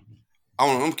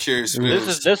 I'm curious.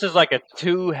 This is like a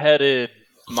 2-headed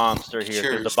monster here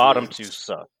because the bottom 2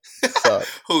 suck.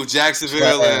 Who?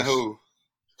 Jacksonville and who?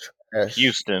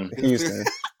 Houston.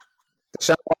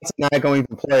 Deshaun Watson not going to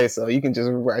even play, so you can just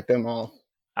write them off.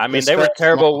 I mean, they were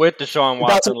terrible with Deshaun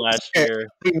Watson last year.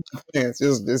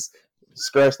 Just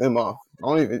scratch them off.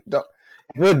 If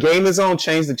the game is on,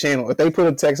 change the channel. If they put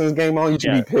a Texans game on, you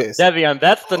should be pissed. Devion,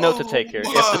 that's the note to take here.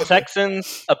 If the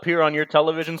Texans appear on your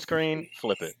television screen,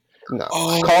 flip it. No.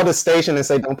 Call the station and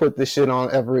say, don't put this shit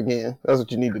on ever again. That's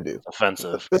what you need to do.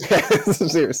 Offensive.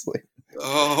 Seriously.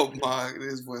 Oh, my.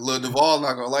 This boy, Lil Duval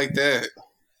not going to like that.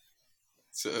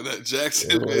 So that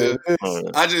Jacksonville.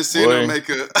 I just seen him make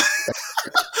a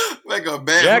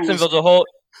bad Jacksonville's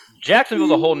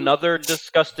a whole nother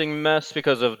disgusting mess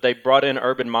because they brought in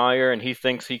Urban Meyer and he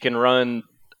thinks he can run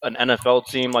an NFL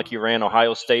team like he ran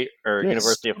Ohio State or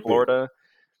University of Florida.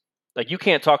 Like, you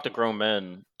can't talk to grown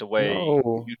men the way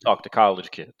you talk to college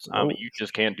kids. I mean, you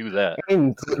just can't do that.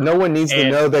 And no one needs to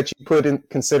know that you put in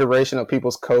consideration of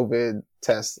people's COVID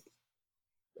tests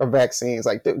or vaccines.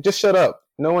 Like, just shut up.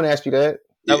 No one asked you that.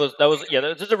 That's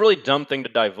just a really dumb thing to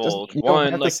divulge.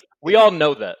 We all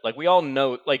know that. Like, we all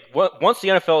know. Like, once the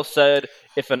NFL said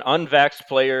if an unvaxxed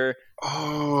player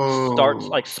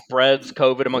spreads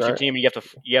COVID amongst your team, and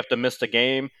you have to miss the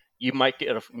game, you might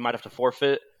have to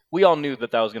forfeit. We all knew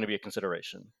that was going to be a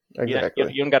consideration.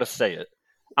 Exactly. You don't got to say it.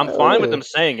 I'm fine with them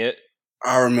saying it.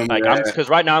 I remember that. Because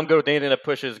right now I'm good with anything that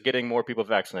pushes getting more people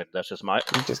vaccinated. That's just my.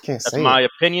 You just can't that's say my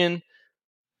it. opinion.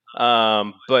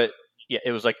 But yeah,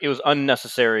 it was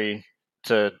unnecessary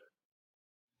to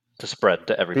spread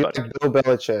to everybody. Bill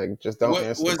Belichick, just don't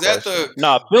answer. Was that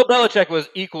No, Bill Belichick was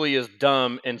equally as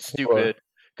dumb and stupid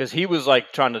because he was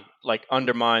like trying to like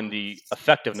undermine the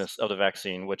effectiveness of the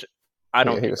vaccine, which I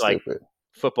don't think like stupid.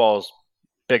 Football's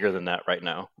bigger than that right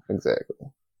now. Exactly.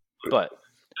 But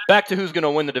back to who's going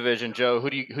to win the division, Joe. Who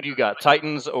do you got?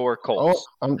 Titans or Colts?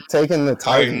 I'm taking the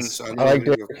Titans. Titans. I like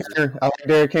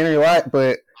Derrick Henry a lot,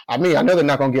 but I mean, I know they're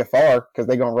not going to get far because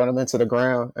they're going to run him into the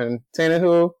ground. And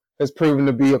Tannehill has proven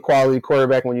to be a quality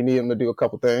quarterback when you need him to do a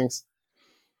couple things.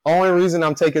 Only reason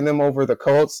I'm taking them over the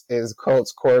Colts is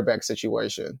Colts quarterback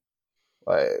situation.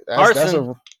 Like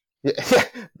Carson.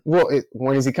 Well,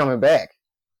 when is he coming back?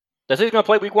 They say he's going to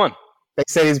play week 1. They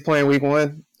say he's playing week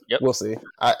 1. Yep. We'll see.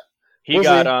 He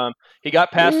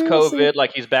got past COVID,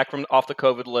 like he's back from off the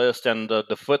COVID list, and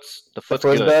the foot's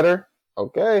good. Better.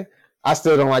 Okay. I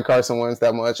still don't like Carson Wentz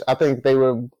that much. I think they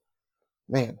would.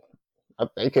 Man,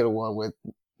 they could have won with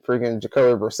freaking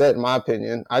Jacoby Brissett, in my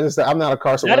opinion. I'm not a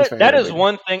Carson Wentz fan. That is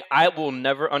one thing I will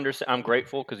never understand. I'm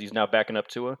grateful because he's now backing up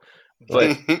Tua.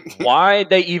 But why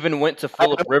they even went to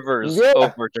Phillip Rivers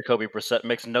over Jacoby Brissett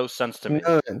makes no sense to me.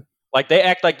 None. Like they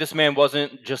act like this man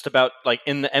wasn't just about like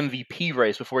in the MVP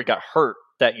race before he got hurt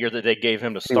that year that they gave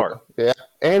him to start. Yeah,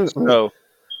 and so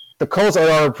the Colts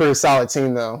are a pretty solid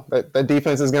team though. The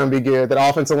defense is going to be good. That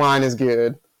offensive line is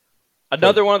good.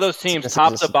 Another one of those teams,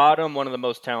 top to bottom, one of the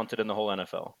most talented in the whole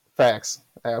NFL. Facts,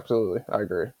 absolutely, I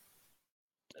agree.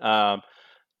 I'm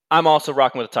also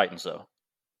rocking with the Titans though.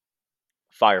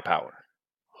 Firepower,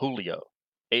 Julio,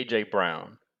 AJ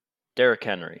Brown, Derrick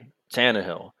Henry,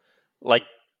 Tannehill, like.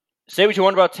 Say what you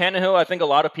want about Tannehill. I think a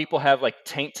lot of people have like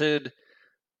tainted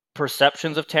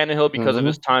perceptions of Tannehill because of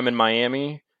his time in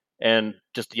Miami and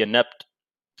just the inept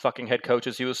fucking head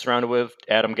coaches he was surrounded with,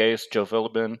 Adam Gase, Joe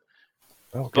Philbin.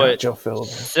 Oh, God, but Joe Philbin.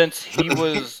 since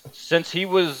he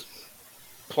was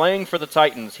playing for the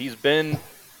Titans, he's been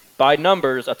by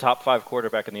numbers a top 5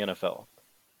 quarterback in the NFL.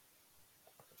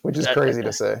 Which is crazy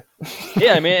to say.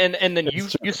 Yeah, I mean, and then you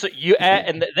add,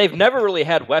 and they've never really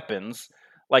had weapons.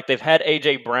 Like they've had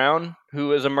AJ Brown,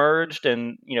 who has emerged,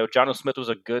 and Jonnu Smith was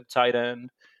a good tight end.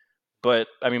 But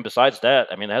I mean, besides that,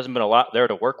 I mean, there hasn't been a lot there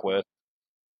to work with.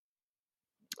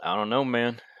 I don't know,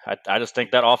 man. I just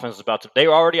think that offense is about to. They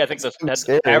already, I think,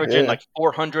 they're averaging like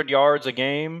 400 yards a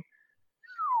game.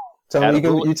 You tell me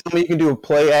you can do a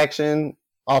play action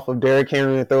off of Derrick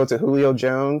Henry and throw it to Julio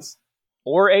Jones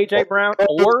or AJ Brown,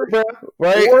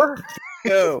 right?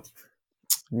 Yo,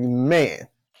 man.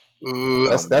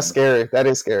 That's scary. That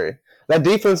is scary. That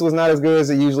defense was not as good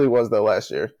as it usually was though last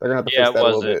year. They're gonna have to fix that a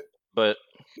little bit. But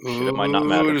it might not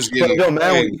matter. But it don't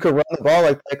matter when you could run the ball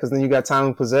like that because then you got time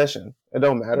of possession. It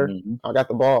don't matter. Mm-hmm. I got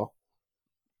the ball.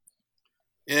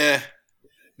 Yeah,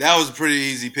 that was a pretty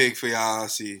easy pick for y'all.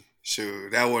 See, sure,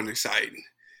 that wasn't exciting.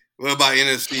 What about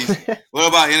NFC? What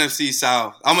about NFC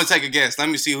South? I'm gonna take a guess. Let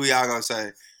me see who y'all gonna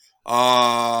say.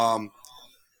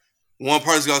 One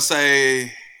person's gonna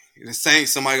say the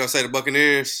Saints. Somebody gonna say the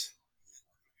Buccaneers.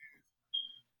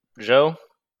 Joe?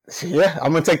 Yeah,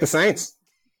 I'm gonna take the Saints.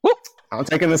 Whoop. I'm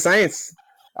taking the Saints.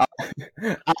 I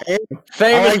am.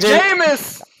 Famous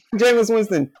Jameis. Jameis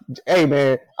Winston. Hey,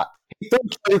 man. He threw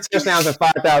 30 touchdowns and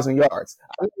 5,000 yards.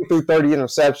 I think he threw 30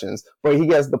 interceptions, but he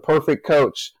has the perfect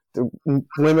coach to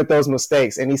limit those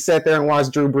mistakes. And he sat there and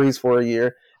watched Drew Brees for a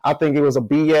year. I think it was a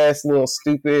BS little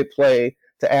stupid play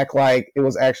to act like it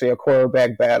was actually a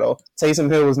quarterback battle.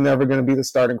 Taysom Hill was never going to be the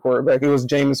starting quarterback. It was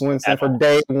Jameis Winston for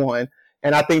day one.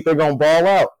 And I think they're going to ball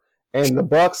out. And the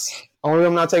Bucs, only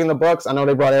I'm not taking the Bucs. I know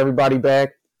they brought everybody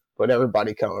back, but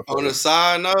everybody coming. On the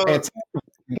side note,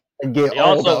 they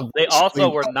also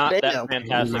were not that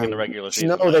fantastic in the regular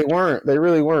season. No, they weren't. They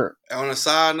really weren't. On a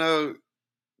side note,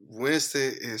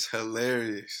 Winston is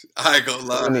hilarious. I ain't gonna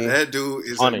lie. That dude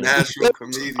is a natural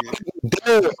comedian.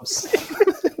 Oh,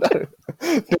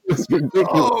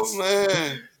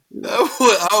 man. That boy,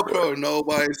 I don't care what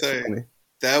nobody say.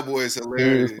 That boy is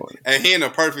hilarious. And he in a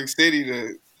perfect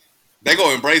city they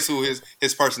go embrace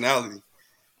his personality.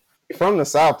 From the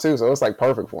South too, so it's like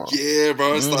perfect for him. Yeah,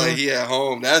 bro. It's like he at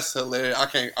home. That's hilarious.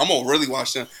 I'm gonna really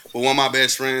watch them. But one of my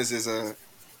best friends is a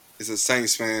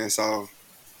Saints fan, so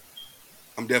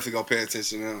I'm definitely gonna pay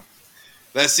attention to them.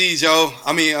 Let's see, Joe.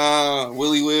 I mean,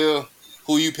 Willie Will.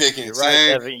 Who you picking? You're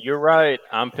right, Evan. You're right.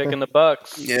 I'm picking the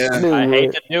Bucs. Yeah. I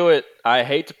hate to do it. I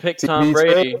hate to pick Tom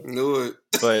Brady. Knew it.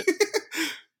 But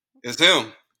it's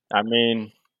him. I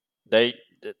mean, it's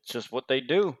just what they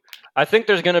do. I think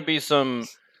there's going to be some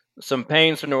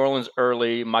pains for New Orleans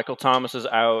early. Michael Thomas is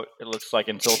out, it looks like,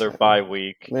 until their bye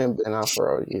week. Man, been out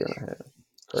for a year and a half.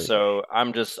 Crazy. So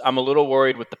I'm a little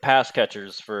worried with the pass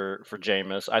catchers for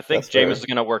Jameis. I think Jameis is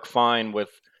going to work fine with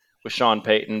Sean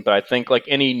Payton, but I think like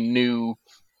any new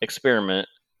experiment,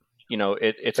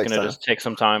 it's Takes going to time. just take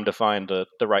some time to find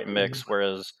the right mix.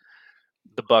 Whereas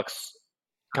the Bucks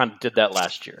kind of did that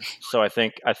last year. So I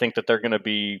think that they're going to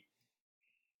be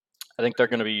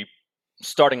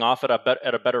starting off at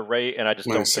a better rate, and I just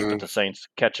don't Makes think that sense. the Saints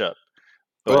catch up.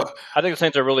 But Well, I think the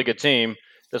Saints are a really good team.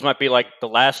 This might be like the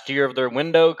last year of their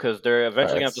window because they're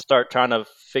eventually going to have to start trying to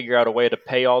figure out a way to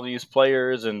pay all these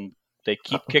players, and they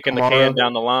keep kicking the can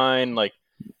down the line. Like,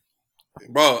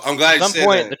 bro, I'm glad you at some said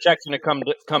point, that. the check's going to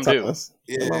come due.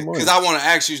 Yeah, because I want to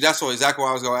ask you. That's exactly what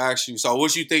I was going to ask you. So,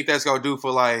 what you think that's going to do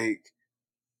for like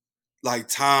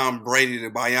Tom Brady, the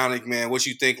Bionic Man? What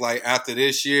you think like after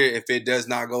this year, if it does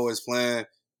not go as planned,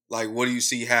 like what do you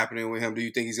see happening with him? Do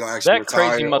you think he's going to actually retire? That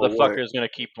crazy motherfucker is going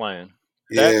to keep playing.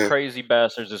 Yeah. That crazy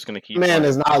bastard is just going to keep Man playing.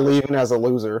 is not leaving as a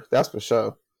loser. That's for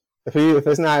sure. If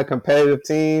it's not a competitive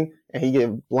team and he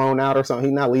get blown out or something,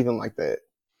 he's not leaving like that.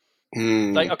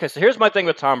 Like, okay, so here's my thing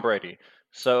with Tom Brady.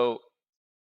 So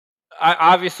I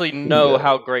obviously know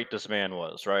how great this man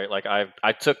was, right? Like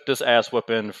I took this ass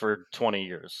whipping for 20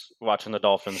 years watching the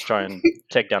Dolphins try and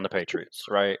take down the Patriots,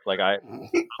 right? Like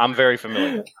I'm very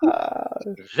familiar.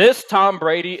 This Tom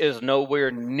Brady is nowhere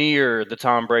near the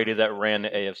Tom Brady that ran the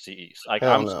AFC East. Like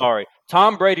I'm sorry,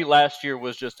 Tom Brady last year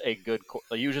was just he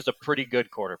was just a pretty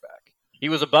good quarterback. He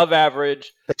was above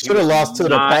average. They should have lost to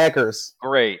the Packers.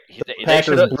 Great. The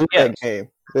Packers blew that game,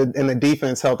 and the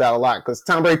defense helped out a lot because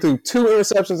Tom Brady threw 2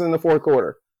 interceptions in the fourth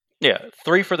quarter. Yeah,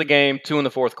 3 for the game, 2 in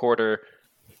the fourth quarter.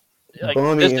 Like,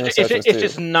 it's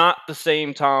just not the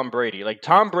same Tom Brady. Like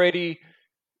Tom Brady,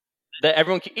 that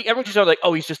everyone keeps like,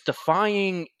 oh, he's just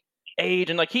defying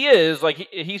age, and like he is, like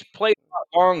he's played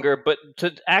a lot longer, but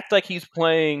to act like he's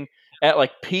playing at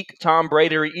like peak Tom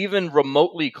Brady or even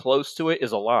remotely close to it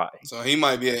is a lie. So he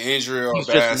might be an injury or a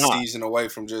bad season away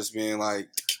from just being like.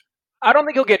 I don't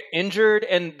think he'll get injured,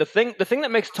 and the thing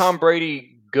that makes Tom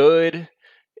Brady good,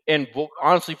 and will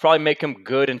honestly probably make him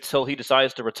good until he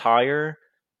decides to retire,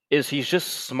 is he's just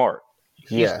smart.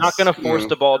 He's not going to force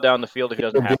the ball down the field if he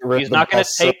doesn't have to. He's not going to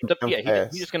take the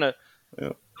he's just going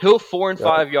to he'll 4 and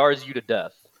 5 yards you to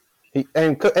death.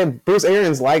 And Bruce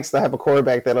Arians likes to have a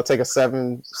quarterback that'll take a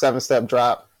 7-step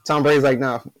drop. Tom Brady's like,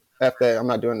 no, F that. I'm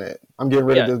not doing that. I'm getting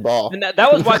rid of this ball. And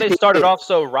that was why they started off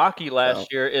so rocky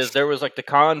last year, is there was like the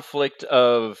conflict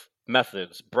of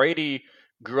methods. Brady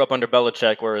grew up under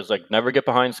Belichick, where it's like never get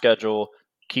behind schedule,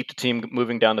 keep the team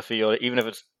moving down the field, even if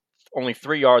it's only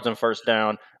 3 yards on first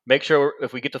down. Make sure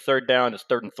if we get to third down, it's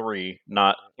 3rd and 3,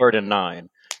 not 3rd and 9.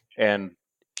 And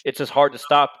it's just hard to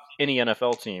stop any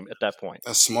NFL team at that point.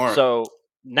 That's smart. So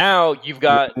now you've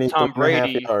got Tom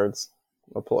Brady.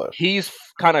 He's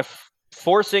kind of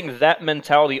forcing that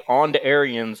mentality onto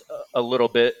Arians a little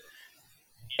bit.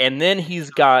 And then he's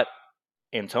got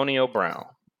Antonio Brown,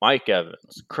 Mike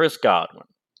Evans, Chris Godwin,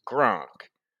 Gronk,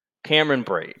 Cameron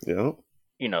Brate. Yep.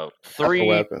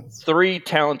 3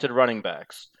 talented running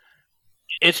backs.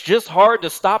 It's just hard to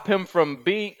stop him from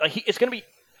being it's going to be,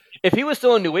 if he was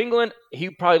still in New England,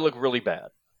 he'd probably look really bad.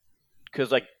 Because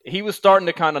like he was starting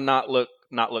to kind of not look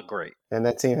great, and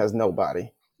that team has nobody.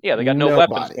 Yeah, they got no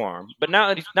weapons for him. But now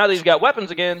that he's got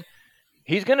weapons again,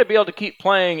 he's going to be able to keep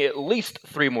playing at least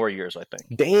 3 more years. I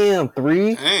think. Damn,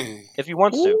 3. Dang. If he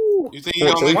wants to. You think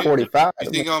he's gonna make 45? You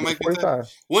think he'll make 45?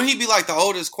 Wouldn't he be like the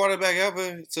oldest quarterback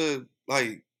ever to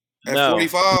like at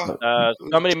 45?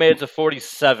 Somebody made it to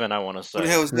 47. I want to say. What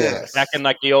the hell was that? Back in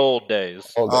like the old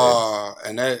days.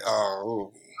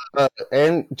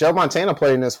 And Joe Montana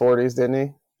played in his 40s, didn't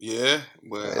he? Yeah,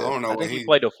 but I don't know. I think he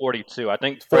played to 42. I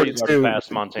think 40's already past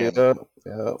Montana.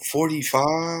 Yeah.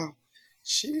 45.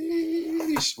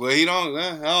 Sheesh. Well, he don't.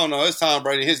 I don't know. It's Tom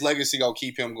Brady. His legacy gonna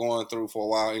keep him going through for a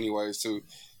while, anyways. Too.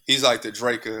 He's like the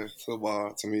Drake of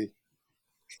football to me.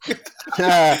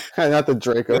 Not the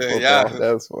Drake of football. Yeah.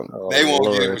 That's one. They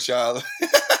won't get him with Charlotte.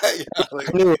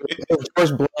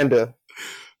 George Blanda.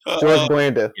 George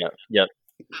Blanda. Yeah.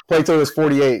 Played till he was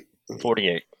 48.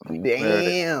 48.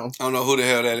 Damn. I don't know who the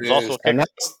hell that is. Also and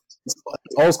that's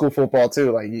old school football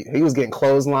too. Like he was getting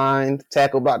clotheslined,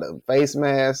 tackled by the face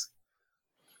mask.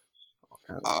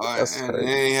 And they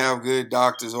ain't have good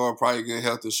doctors or probably good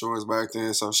health insurance back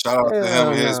then. So shout out to him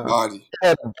and his body.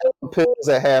 Had pills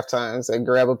at halftime. Say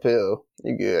grab a pill,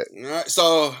 you good. All right,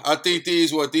 so I think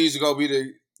these are gonna be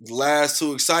the last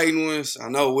 2 exciting ones. I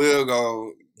know we'll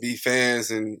go be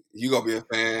fans and you gonna be a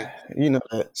fan. You know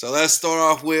that. So let's start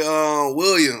off with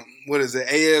William. What is it?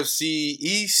 AFC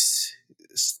East?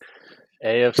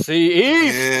 AFC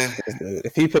East. Yeah.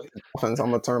 If he put the Dolphins,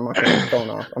 I'm gonna turn my phone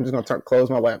off. I'm just gonna close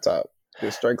my laptop.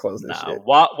 Just straight close this shit.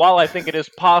 While I think it is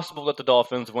possible that the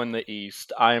Dolphins win the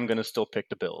East, I am gonna still pick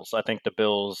the Bills. I think the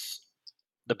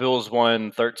Bills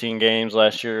won 13 games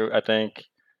last year, I think.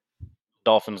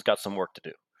 Dolphins got some work to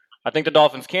do. I think the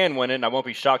Dolphins can win it, and I won't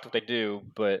be shocked if they do.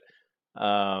 But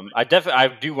I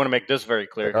do want to make this very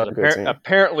clear because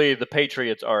apparently the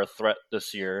Patriots are a threat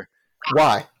this year.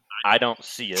 Why? I don't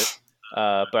see it.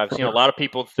 But I've seen a lot of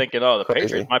people thinking, "Oh, the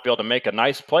Patriots might be able to make a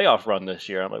nice playoff run this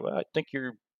year." I'm like, well, I think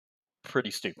you're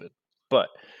pretty stupid. But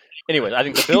anyways, I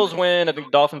think the Bills win. I think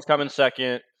the Dolphins come in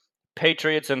second,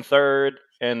 Patriots in third,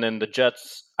 and then the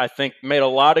Jets, I think, made a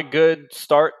lot of good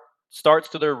starts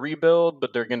to their rebuild,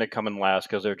 but they're going to come in last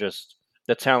because they're just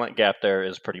the talent gap there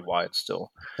is pretty wide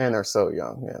still. And they're so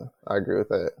young. Yeah, I agree with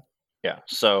that. Yeah,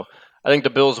 so I think the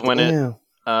Bills win it.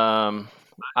 I'm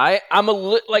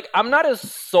not as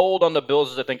sold on the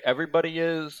Bills as I think everybody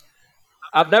is.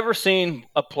 I've never seen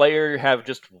a player have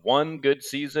just one good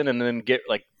season and then get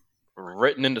like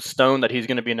written into stone that he's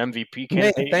going to be an MVP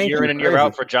candidate year in and year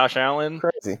out for Josh Allen.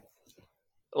 Crazy.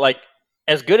 Like,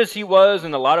 as good as he was,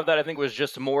 and a lot of that I think was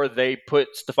just more they put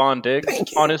Stephon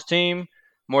Diggs on his team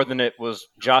more than it was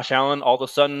Josh Allen all of a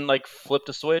sudden like flipped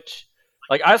a switch.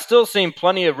 Like, I've still seen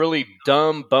plenty of really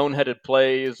dumb, boneheaded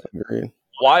plays,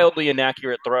 wildly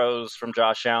inaccurate throws from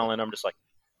Josh Allen. I'm just like,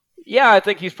 yeah, I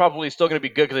think he's probably still going to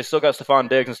be good because they still got Stephon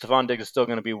Diggs, and Stephon Diggs is still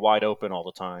going to be wide open all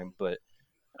the time. But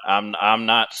I'm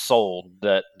not sold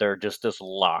that they're just this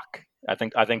lock. I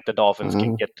think the Dolphins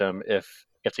can get them if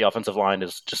the offensive line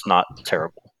is just not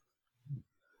terrible.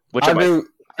 I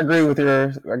agree with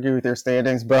your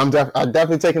standings, but I'm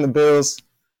definitely taking the Bills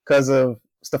because of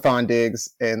Stephon Diggs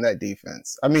and that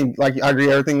defense. I mean, like, I agree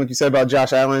with everything what you said about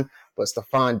Josh Allen, but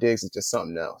Stephon Diggs is just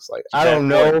something else. Like, I don't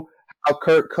know how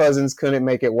Kirk Cousins couldn't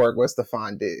make it work with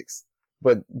Stephon Diggs,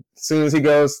 but as soon as he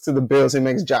goes to the Bills, he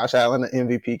makes Josh Allen an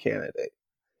MVP candidate.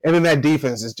 And then that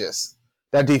defense is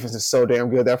so damn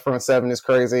good. That front seven is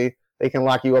crazy. They can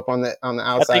lock you up on the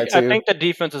outside too. I think the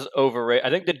defense is overrated. I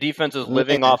think the defense is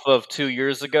living off of 2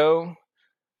 years ago.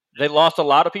 They lost a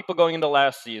lot of people going into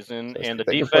last season, and the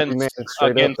defense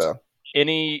against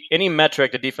any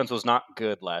metric, the defense was not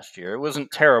good last year. It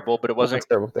wasn't terrible, but it wasn't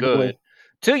good.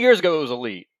 2 years ago, it was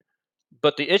elite.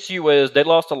 But the issue is they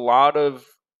lost a lot of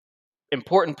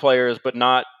important players, but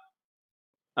not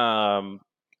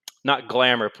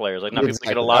glamour players. Like, not people that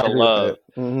get a lot of love.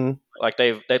 Mm-hmm. Like,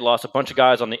 they lost a bunch of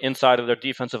guys on the inside of their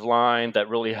defensive line that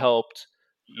really helped.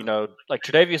 You know, like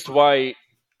Tre'Davious White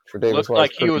looked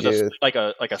like he was like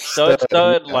a stud,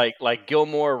 yeah. like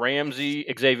Gilmore, Ramsey,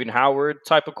 Xavier Howard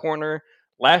type of corner.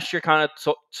 Last year kind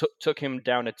of took him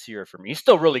down a tier for me. He's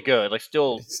still really good. Like,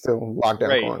 still locked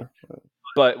down corner.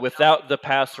 But without the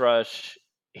pass rush,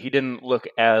 he didn't look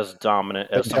as dominant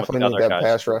as some of the other guys. Definitely need that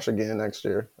pass rush again next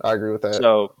year. I agree with that.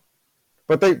 So,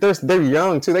 but they're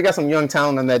young too. They got some young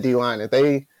talent on that D line. If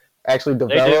they actually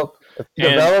develop, it's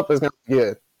going to be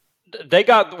good. They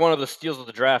got one of the steals of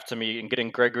the draft to me in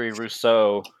getting Gregory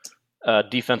Rousseau,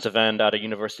 defensive end out of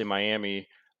University of Miami.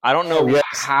 I don't know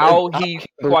how he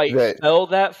quite fell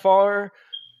that far,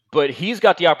 but he's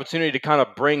got the opportunity to kind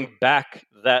of bring back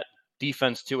that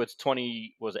defense to its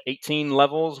 18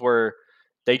 levels where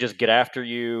they just get after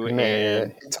you. Man,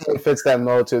 and it totally fits that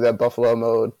mode too, that Buffalo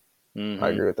mode. Mm-hmm. I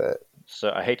agree with that. So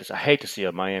I hate to see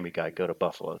a Miami guy go to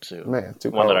Buffalo too. Man,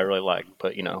 one that I really like,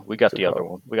 but we got the other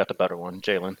one. We got the better one,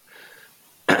 Jalen.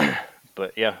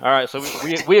 But yeah, all right. So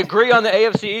we agree on the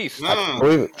AFC East.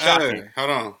 No, hey, hold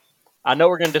on. I know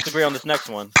we're gonna disagree on this next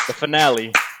one, the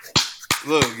finale.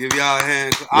 Look, give y'all a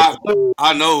hand.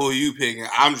 I know who you picking.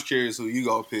 I'm just curious who you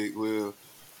gonna pick, Will.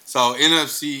 So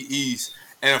NFC East.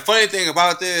 And the funny thing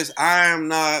about this, I am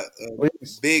not a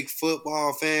big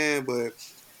football fan, but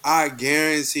I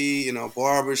guarantee in a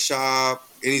barbershop,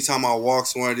 anytime I walk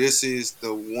somewhere, this is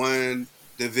the one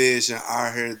division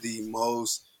I hear the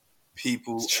most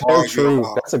people argue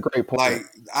about. That's a great point. Like,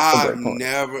 I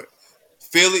never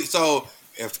Philly. So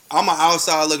if I'm an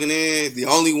outside looking in, the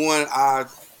only one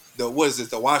the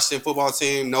Washington football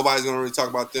team, nobody's gonna really talk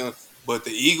about them. But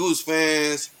the Eagles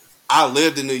fans, I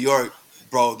lived in New York,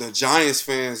 bro. The Giants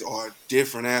fans are a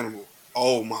different animal.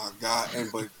 Oh my God.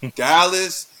 But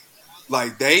Dallas,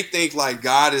 like, they think like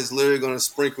God is literally gonna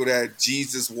sprinkle that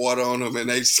Jesus water on them and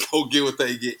they just go get what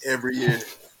they get every year.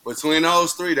 Between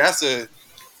those three, that's a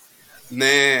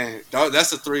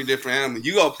three different animals.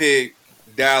 You go pick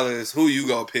Dallas. Who you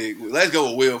go pick? Let's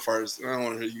go with Will first. I don't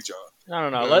want to hear you, Joe. I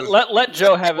don't know. Let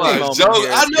Joe have his moment. Joe,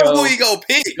 here. I know who he go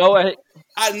pick. Go ahead.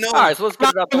 I know. All right, so let's get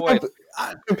it out the way.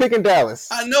 I'm picking Dallas.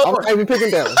 I know. I'm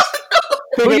picking Dallas.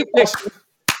 Who you pick?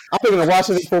 I'm picking the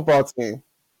Washington football team.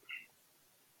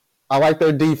 I like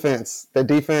their defense. Their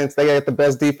defense, they got the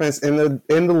best defense in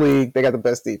the league. They got the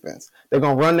best defense. They're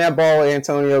gonna run that ball with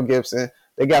Antonio Gibson.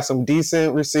 They got some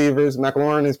decent receivers.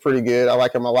 McLaurin is pretty good. I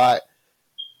like him a lot.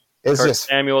 It's Kurt just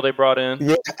Samuel they brought in.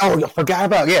 yeah. Oh, I forgot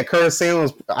about Curtis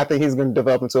Samuels. I think he's going to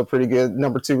develop into a pretty good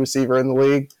number 2 receiver in the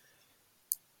league.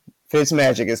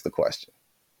 Fitzmagic is the question.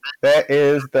 That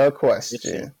is the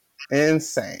question.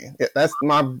 Insane. Yeah, that's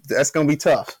going to be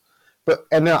tough. But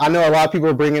and I know a lot of people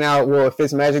are bringing out, well, if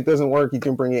Fitzmagic doesn't work, you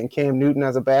can bring in Cam Newton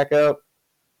as a backup.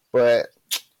 But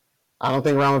I don't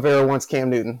think Ron Rivera wants Cam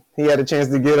Newton. He had a chance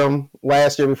to get him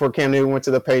last year before Cam Newton went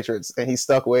to the Patriots, and he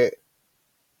stuck with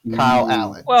Kyle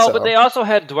Allen. Well, but they also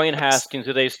had Dwayne Haskins,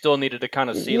 who they still needed to kind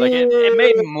of see. Like it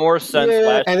made more sense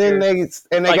last and year.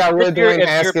 Then they got rid of Dwayne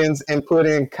Haskins and put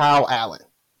in Kyle Allen.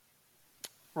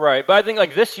 Right, but I think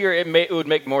like this year it would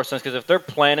make more sense because if they're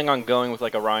planning on going with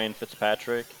like a Ryan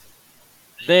Fitzpatrick,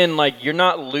 then like you're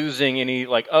not losing any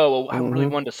like I really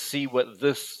wanted to see what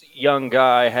this young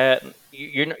guy had.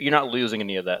 You're not losing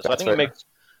any of that. So I think it makes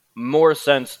more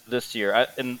sense this year. I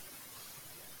don't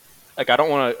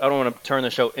want to turn the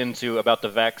show into about the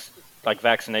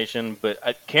vaccination, but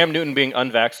Cam Newton being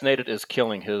unvaccinated is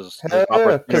killing his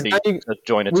opportunity to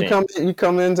join a team. You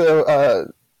come into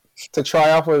to try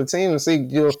out for the team and see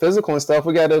your physical and stuff.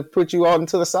 We got to put you out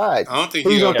into the side. I don't think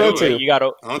he'll do it. I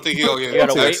don't think he'll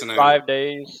get vaccinated. 5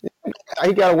 days.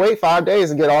 He got to wait 5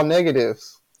 days and get all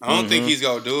negatives. I don't think he's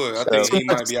gonna do it. I think he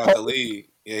might be out the league.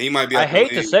 Yeah, he might be out the league. I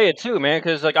hate to say it too, man,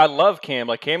 because like I love Cam.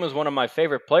 Like Cam is one of my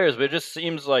favorite players, but it just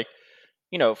seems like,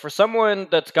 for someone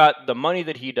that's got the money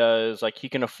that he does, like he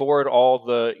can afford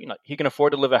he can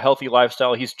afford to live a healthy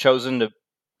lifestyle. He's chosen a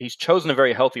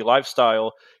very healthy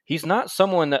lifestyle. He's not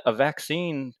someone that a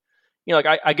vaccine,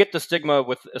 I get the stigma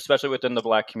especially within the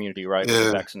Black community, right? Yeah.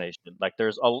 With vaccination. Like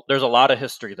there's a lot of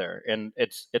history there, and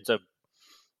it's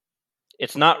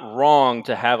not wrong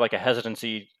to have like a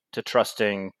hesitancy to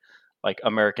trusting like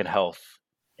American health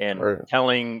and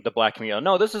telling the Black community,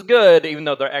 no, this is good, even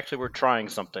though we're trying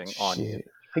something on you.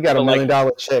 He got $1 million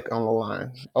check on the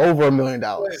line, over $1 million.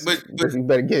 But you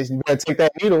better take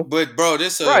that needle. But bro,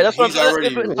 he's already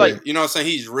like, you know what I'm saying?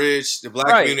 He's rich. The Black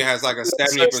community has like a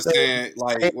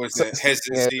 70%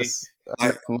 hesitancy.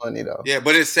 Money though. Yeah,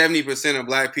 but it's 70% of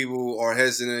Black people are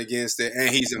hesitant against it, and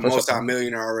he's a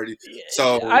multi-millionaire already.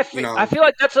 So I feel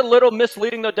like that's a little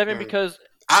misleading though, Devin, because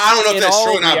I don't know if that's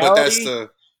true or not, but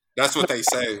that's what they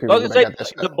say.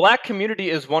 The Black community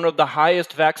is one of the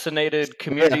highest vaccinated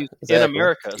communities in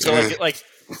America. So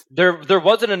there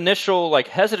was an initial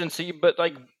hesitancy, but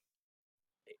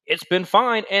it's been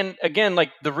fine. And again,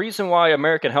 the reason why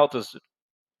American Health has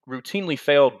routinely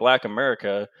failed Black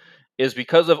America is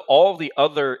because of all the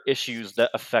other issues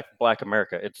that affect Black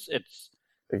America. It's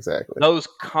exactly those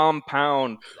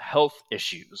compound health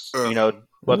issues.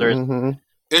 Whether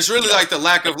it's really the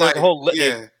lack of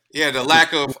the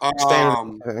lack of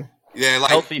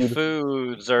healthy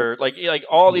foods or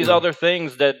all these other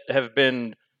things that have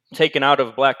been taken out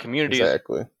of Black communities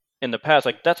in the past.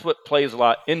 That's what plays a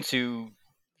lot into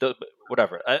the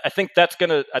whatever. I think that's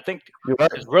gonna. I think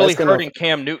it's really hurting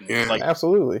Cam Newton. Yeah.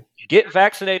 Absolutely. Get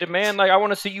vaccinated, man. I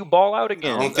want to see you ball out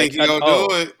again. I don't think he's gonna do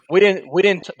it. We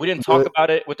didn't talk about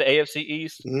it with the AFC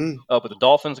East. But the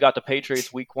Dolphins got the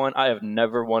Patriots week 1. I have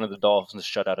never wanted the Dolphins to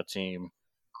shut out a team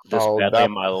this badly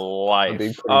in my life.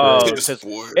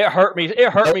 It hurt me. It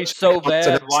hurt me so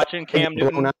bad watching Cam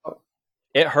Newton.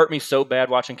 It hurt me so bad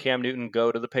watching Cam Newton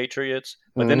go to the Patriots,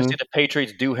 but then to see the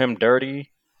Patriots do him dirty.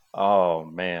 Oh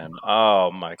man!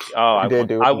 Oh my! Oh,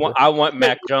 I want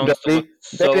Mac Jones to look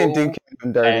so They didn't do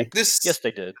Cam dirty. Yes,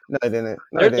 they did. No, they didn't.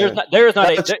 There's not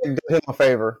Belichick did him a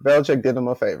favor. Belichick did him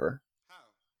a favor.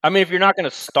 I mean, if you're not going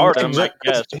to start him, I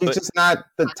guess he's just not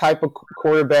the type of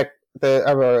quarterback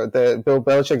that Bill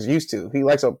Belichick's used to. He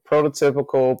likes a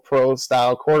prototypical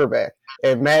pro-style quarterback,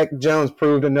 and Mac Jones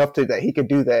proved enough that he could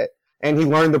do that, and he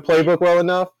learned the playbook well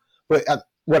enough. But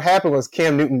what happened was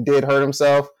Cam Newton did hurt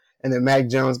himself. And then Mac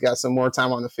Jones got some more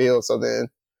time on the field. So then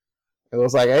it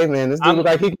was like, hey, man, this dude look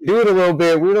like he can do it a little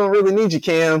bit. We don't really need you,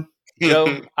 Cam.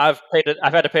 I've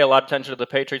had to pay a lot of attention to the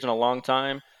Patriots in a long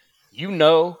time. You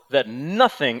know that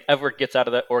nothing ever gets out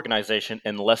of that organization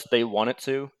unless they want it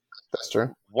to. That's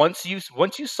true. Once you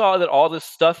saw that all this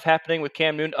stuff happening with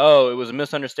Cam Newton, it was a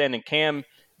misunderstanding. Cam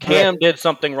did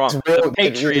something wrong.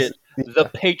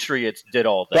 The Patriots did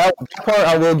all that. That part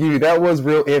I will give you. That was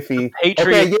real iffy. You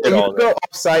can go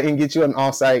off-site and get you an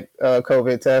off-site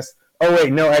COVID test. Oh,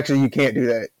 wait, no, actually, you can't do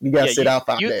that. You got to sit out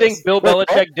 5 days. You think Bill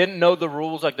Belichick didn't know the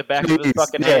rules like the back of his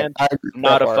fucking hand?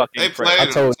 Not a fucking friend. I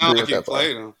totally agree with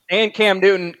that. And Cam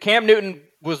Newton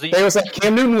was the... They was like,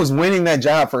 Cam Newton was winning that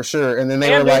job for sure. And then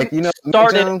they were like,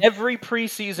 started every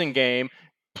preseason game,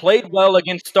 played well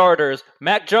against starters.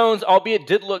 Mac Jones, albeit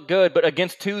did look good, but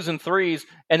against 2s and 3s,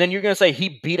 and then you're going to say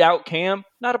he beat out Cam?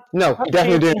 No, he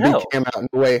definitely didn't beat Cam out in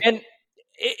the way. And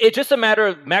It's just a matter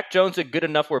of Mac Jones is good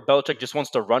enough where Belichick just wants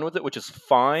to run with it, which is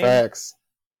fine. Facts.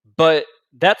 But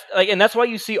that's why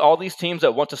you see all these teams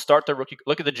that want to start their rookie.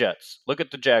 Look at the Jets. Look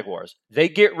at the Jaguars. They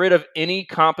get rid of any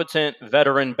competent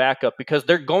veteran backup because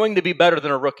they're going to be better than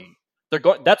a rookie.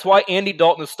 That's why Andy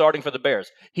Dalton is starting for the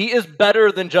Bears. He is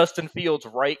better than Justin Fields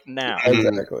right now.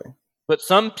 Exactly. But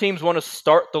some teams want to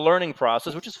start the learning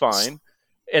process, which is fine.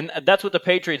 And that's what the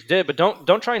Patriots did, but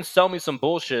don't try and sell me some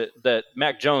bullshit that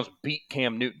Mac Jones beat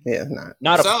Cam Newton. Yeah, it's not.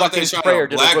 Not a fucking prayer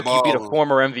did a rookie beat a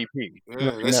former MVP.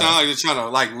 Yeah, they sound like they're trying to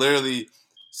like literally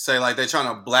say like they're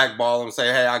trying to blackball him, say,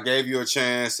 hey, I gave you a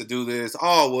chance to do this.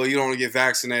 Oh, well, you don't want to get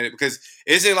vaccinated because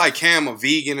isn't like Cam a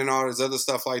vegan and all this other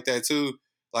stuff like that too?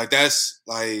 Like that's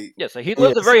like so he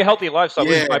lives a very healthy lifestyle.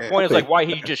 Yeah, my point is like why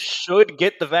he just should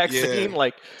get the vaccine.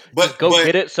 Like, but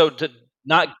get it so to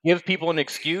not give people an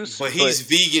excuse. But he's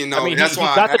vegan. Though. I mean, that's he's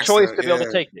why got the choice to be able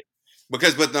to take it. But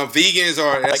the vegans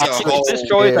are that's a whole his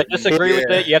choice. I disagree with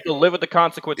it. You have to live with the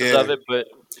consequences of it. But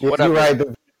whatever. You're right.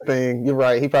 The thing. You're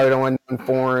right. He probably don't want nothing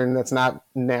foreign that's not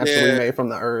naturally made from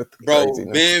the earth. Bro,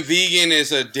 being vegan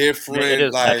is a different. It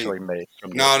is like naturally made.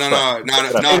 From no.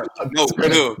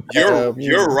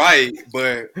 You're right.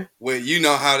 But you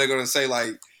know how they're gonna say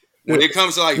like when it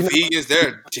comes to like vegans, they're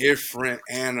a different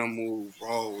animal,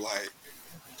 bro. Like.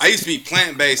 I used to be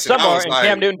plant-based. Some are, and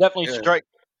Cam Newton definitely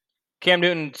Cam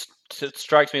Newton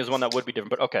strikes me as one that would be different.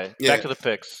 But okay, back to the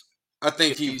picks. I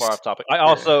think he's too far off topic.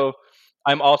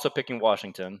 I'm also picking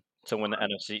Washington to win the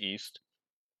NFC East.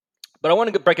 But I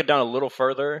want to break it down a little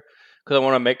further because I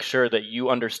want to make sure that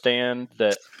you understand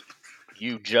that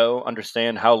you, Joe,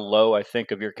 understand how low I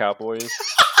think of your Cowboys.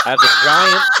 I have the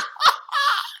Giants.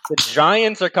 The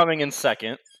Giants are coming in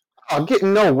second. Oh,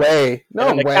 no way.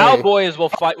 No way. The Cowboys will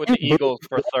fight with the Eagles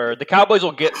for third. The Cowboys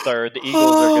will get third. The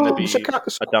Eagles are going to be a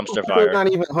dumpster fire. They're not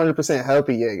even 100%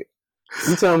 healthy yet.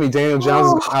 You telling me Daniel Jones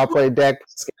is going to outplay Dak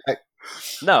Prescott?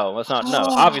 No, that's not. No,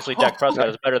 obviously Dak Prescott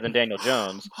is better than Daniel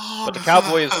Jones, but the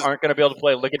Cowboys aren't going to be able to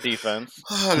play a lick of defense.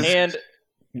 And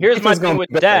here's my thing with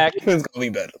Dak. It's going to be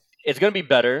better. It's going to be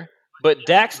better, but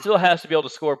Dak still has to be able to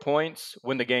score points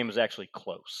when the game is actually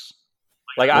close.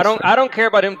 Like I don't care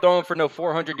about him throwing for no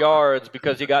 400 yards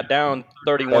because he got down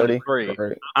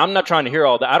 31-3. I'm not trying to hear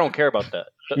all that. I don't care about that.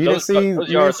 You didn't see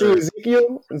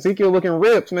Ezekiel? Ezekiel looking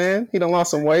ripped, man. He done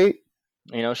lost some weight.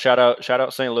 You know, shout out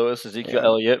St. Louis, Ezekiel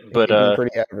Elliott. But he's been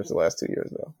pretty average the last 2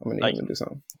 years though. I'm gonna need him to do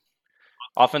something.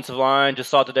 Offensive line, just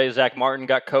saw today Zach Martin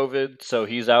got COVID, so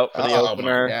he's out for the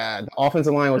opener. Yeah, the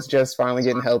offensive line was just finally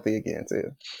getting healthy again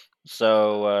too.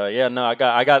 So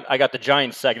I got the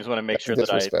Giants second. Just want to make sure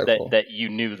that you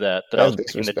knew that I was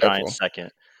picking the Giants second.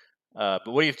 But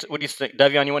what do you think,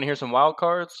 Devion? You want to hear some wild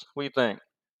cards? What do you think?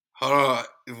 Hold on,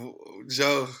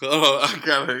 Joe. Hold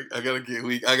on, I gotta get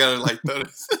weak. I gotta like throw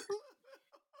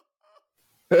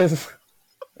this.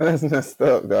 That's messed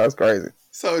up, though. That's crazy.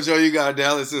 So Joe, you got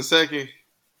Dallas in second.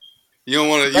 You don't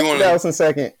want to. Dallas in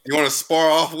second. You want to spar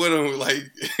off with him, like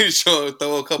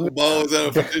throw a couple balls at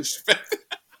him for disrespect.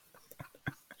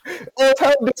 It's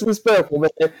how disrespectful,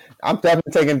 man. I'm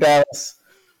definitely taking Dallas.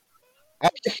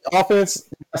 Offense,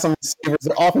 some receivers.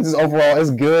 The offense overall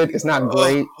is good. It's not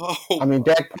great. I mean,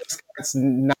 Dak Prescott's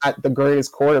not the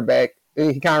greatest quarterback.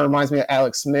 He kind of reminds me of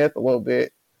Alex Smith a little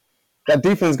bit. That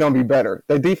defense is going to be better.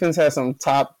 The defense has some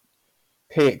top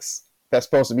picks that's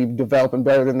supposed to be developing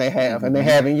better than they have, and they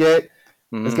haven't yet.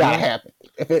 It's got to happen.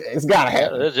 It's got to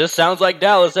happen. It just sounds like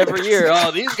Dallas every year.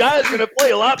 Oh, these guys are going to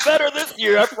play a lot better this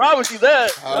year. I promise you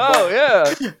that.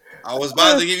 Yeah. I was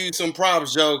about to give you some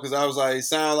props, Joe, because I was like, it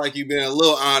sounds like you've been a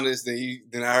little honest.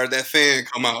 Then I heard that fan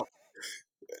come out.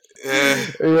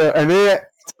 Yeah, and then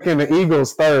taking the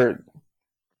Eagles third.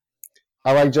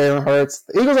 I like Jalen Hurts.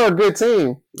 The Eagles are a good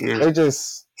team. Yeah. They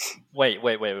just wait.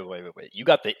 You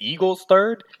got the Eagles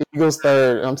third? Eagles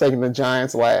third. I'm taking the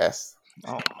Giants last.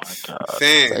 Oh my god!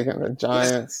 Taking the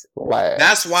Giants last.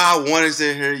 That's why I wanted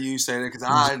to hear you say that because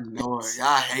I know it.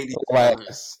 I hate it.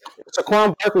 Last.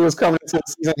 Saquon Barkley was coming into the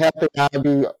season healthy. I'd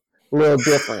be a little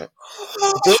different.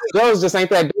 Jones just ain't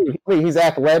that dude. I mean, he's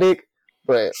athletic,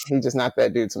 but he's just not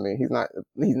that dude to me. He's not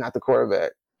the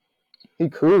quarterback. He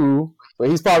cool, but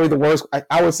he's probably the worst.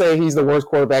 I would say he's the worst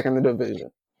quarterback in the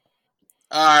division.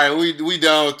 All right, we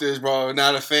done with this, bro.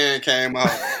 Now the fan came out.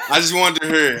 I just wanted to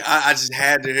hear it. I just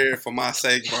had to hear it for my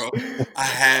sake, bro. I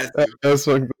had to.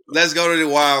 Let's go to the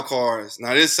wild cards.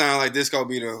 Now this sounds like this gonna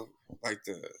be the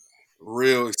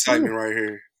real excitement right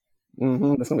here.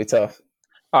 Mm-hmm. It's gonna be tough.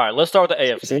 All right, let's start with the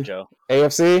AFC, Joe.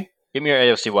 AFC? Give me your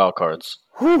AFC wild cards.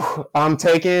 I'm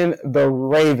taking the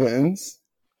Ravens.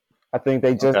 I think they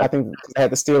had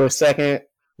the Steelers second.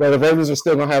 But the Ravens are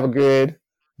still gonna have a good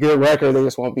record. They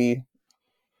just won't be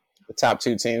the top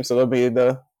 2 teams. So they'll be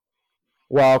the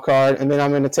wild card. And then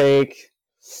I'm going to take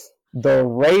the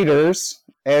Raiders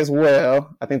as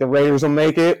well. I think the Raiders will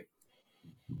make it.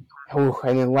 Ooh,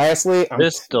 and then lastly,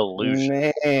 This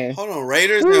delusion. Man. Hold on,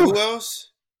 Raiders and who else?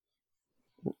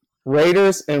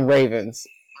 Raiders and Ravens.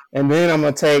 And then I'm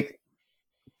going to take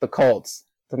the Colts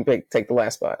to take the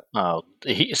last spot. Oh,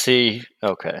 okay.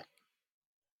 Okay.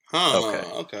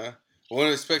 I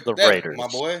wouldn't expect The that, Raiders. my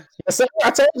boy. Yes, sir.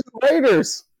 I told you the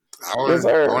Raiders. I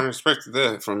wouldn't expect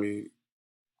that from you.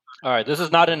 All right, this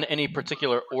is not in any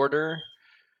particular order,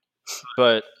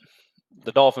 but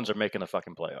the Dolphins are making the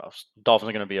fucking playoffs. The Dolphins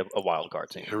are going to be a wild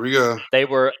card team. Here we go. They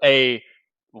were a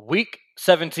Week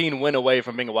 17 win away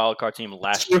from being a wild card team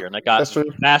last year, and they got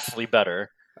vastly better.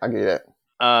 I get it.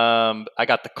 I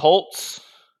got the Colts,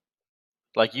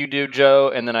 like you do,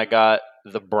 Joe, and then I got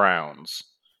the Browns.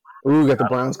 Ooh, you got the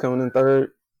Browns coming in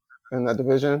third in that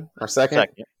division, or second?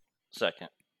 Second.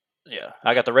 Yeah,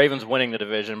 I got the Ravens winning the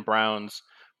division. Browns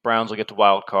will get the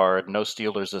wild card. No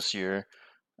Steelers this year.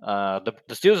 The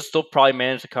Steelers will still probably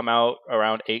manage to come out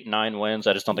around 8-9 wins.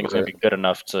 I just don't think it's going to be good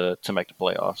enough to make the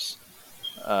playoffs.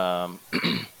 All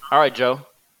right, Joe.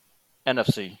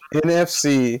 NFC.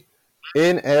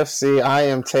 I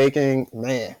am taking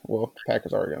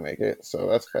Packers are going to make it, so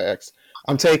that's facts.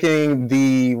 I'm taking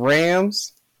the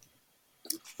Rams,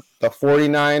 the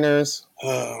 49ers.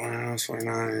 Oh, Rams,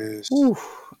 49ers.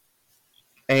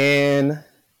 And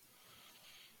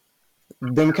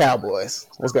them Cowboys.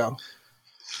 Let's go.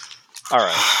 All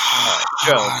right.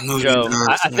 Joe.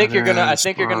 I think you're gonna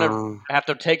have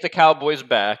to take the Cowboys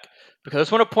back, because I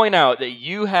just want to point out that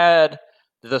you had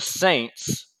the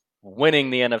Saints winning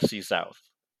the NFC South.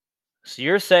 So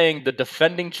you're saying the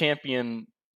defending champion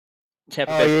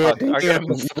Tampa Bay Bucks are going to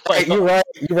miss the playoffs.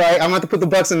 You're right. I'm going to put the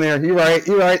Bucks in there. You're right.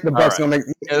 The Bucks going to make.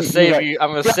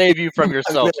 I'm going to save you from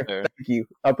yourself there. Thank you.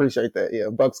 I appreciate that. Yeah,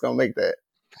 Bucks going to make that.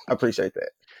 I appreciate that.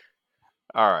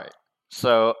 All right.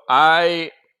 So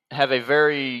I've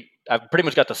pretty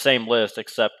much got the same list,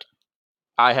 except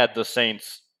I had the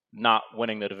Saints not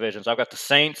winning the division. So I've got the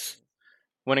Saints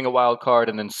winning a wild card,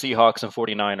 and then Seahawks and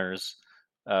 49ers.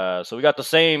 So we got the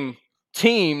same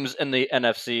teams in the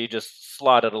NFC, just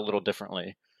slotted a little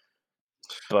differently.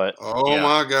 But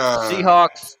my God.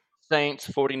 Seahawks, Saints,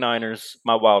 49ers,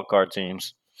 my wild card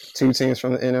teams. 2 teams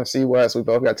from the NFC West. We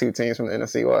both got 2 teams from the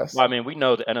NFC West. Well, I mean, we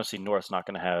know the NFC North's not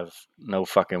going to have no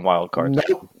fucking wild card.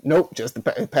 Nope. Just the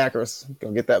Packers.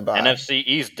 Go get that bye. NFC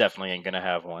East definitely ain't going to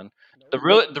have one.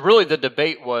 The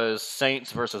debate was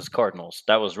Saints versus Cardinals.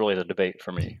 That was really the debate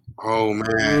for me. Oh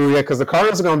man, Ooh, yeah, because the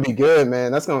Cardinals are going to be good,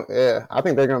 man. I think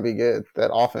they're going to be good.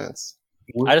 That offense.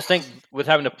 I just think with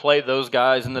having to play those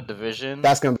guys in the division,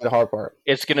 that's going to be the hard part.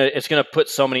 It's gonna put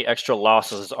so many extra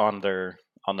losses on their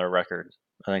record.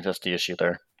 I think that's the issue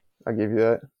there. I give you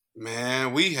that.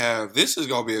 Man, this is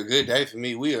gonna be a good day for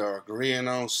me. We are agreeing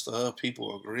on stuff.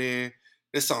 People agreeing.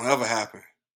 This don't ever happen.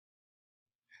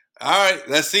 All right,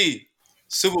 let's see.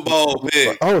 Super Bowl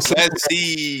pick. Let's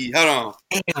see. Hold on.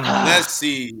 Let's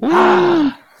see.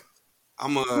 Let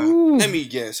me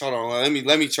guess. Hold on.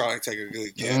 Let me try to take a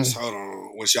good guess. Hold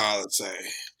on. What y'all would say?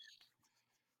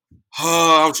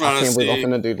 I'm trying to see. I'm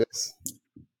gonna do this.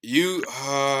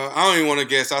 I don't even want to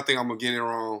guess. I think I'm gonna get it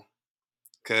wrong,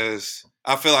 cause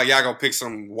I feel like y'all gonna pick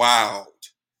some wild.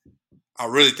 I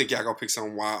really think y'all gonna pick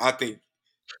some wild. I think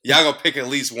y'all gonna pick at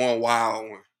least one wild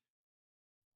one.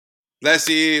 Let's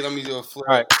see. Let me do a flip.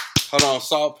 All right. Hold on.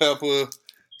 Salt, pepper.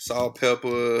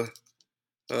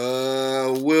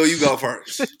 Will, you go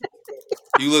first.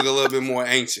 You look a little bit more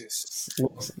anxious.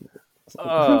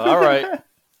 All right.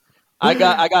 I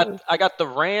got the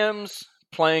Rams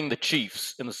playing the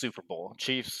Chiefs in the Super Bowl.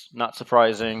 Chiefs, not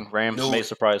surprising. Rams may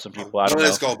surprise some people. I don't know.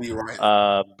 That's gonna be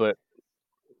right. But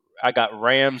I got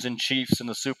Rams and Chiefs in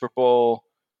the Super Bowl.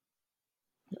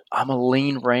 I'm a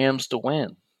lean Rams to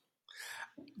win.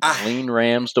 I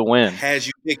had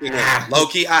you picking them.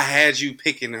 Low-key, I had you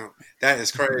picking them. That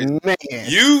is crazy. Man.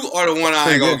 You are the one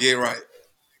I ain't going to get right.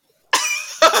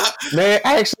 Man,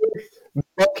 actually,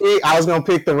 low-key, I was going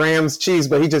to pick the Rams Chiefs,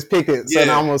 but he just picked it. So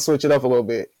now I'm going to switch it up a little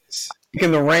bit.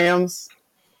 Picking the Rams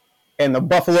and the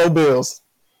Buffalo Bills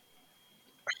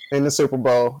in the Super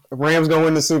Bowl. The Rams going to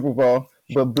win the Super Bowl,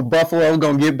 but the Buffalo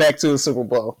going to get back to the Super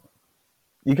Bowl.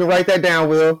 You can write that down,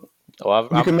 Will. Oh,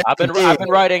 I've been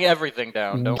writing everything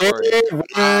down. Don't worry.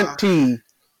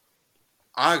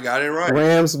 I got it right.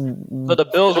 Rams. So the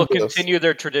Bills will continue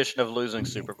their tradition of losing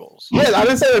Super Bowls. Yeah, I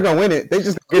didn't say they're gonna win it. They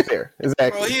just get there.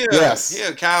 Exactly. Well, yes.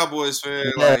 Yeah, Cowboys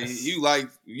fan. Yes. You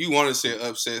want to see an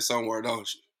upset somewhere,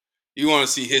 don't you? You want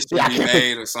to see history be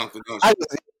made or something, don't you?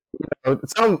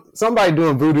 somebody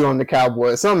doing voodoo on the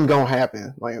Cowboys. Something gonna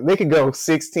happen. Like they could go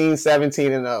 16,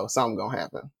 17-0. Something gonna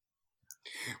happen.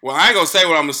 Well, I ain't gonna say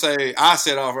what I'm gonna say. I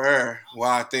said off air what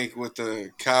I think with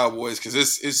the Cowboys because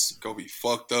it's gonna be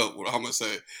fucked up. What I'm gonna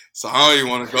say, so I don't even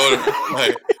want to go there.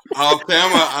 Like off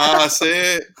camera, I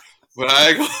said, but I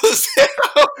ain't gonna say it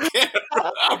on camera.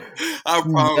 I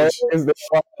promise.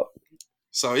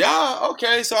 So y'all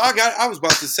okay? So I was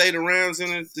about to say the Rams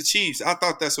and the Chiefs. I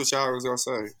thought that's what y'all was gonna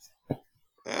say.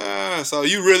 So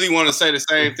you really want to say the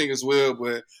same thing as Will,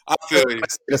 but I feel you.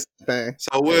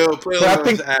 So Will, put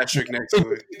an asterisk next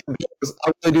to it.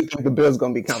 I really do think the Bills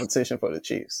going to be competition for the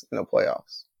Chiefs in the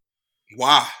playoffs.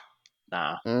 Why?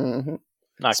 Nah. Mm-hmm.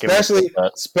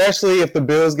 Especially if the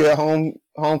Bills get home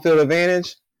field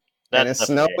advantage and it's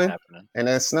snowing,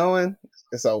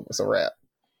 it's a wrap.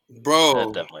 Bro,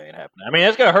 that definitely ain't happening. I mean,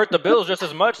 it's gonna hurt the Bills just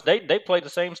as much. They play the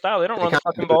same style. They don't run the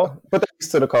fucking ball. But they're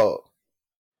used to the cold.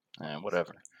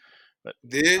 Whatever. But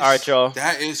all right, y'all.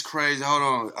 That is crazy. Hold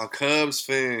on. A Cubs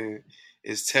fan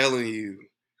is telling you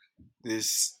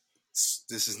this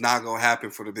is not gonna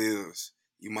happen for the Bills.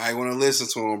 You might want to listen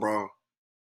to them, bro.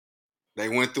 They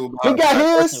went through. He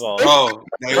got his. Bro,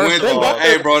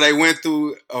 they went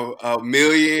through a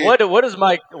million. What is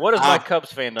my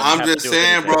Cubs fan? I'm just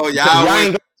saying, bro.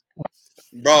 Y'all.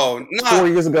 Bro, 4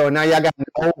 years ago. Now y'all got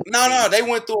no. They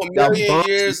went through a million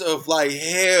years of like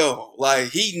hell. Like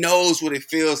he knows what it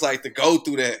feels like to go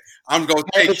through that. I'm gonna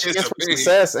take his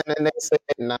success, and then they said,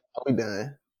 "Nah, we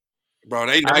done." Bro,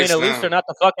 they. I mean, at least they're not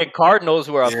the fucking Cardinals,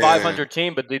 who are a 500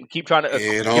 team, but they keep trying to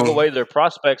give away their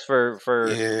prospects for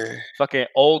fucking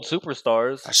old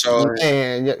superstars.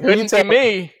 Man, couldn't be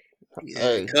me.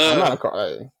 Hey, I'm not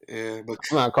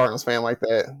a Cardinals fan like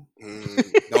that.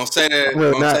 Don't say that.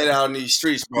 Don't say that out in these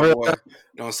streets, bro. Boy.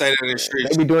 Don't say that in the streets.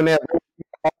 They be doing that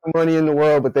all the money in the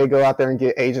world, but they go out there and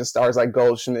get agent stars like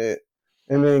Goldschmidt,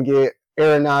 and then get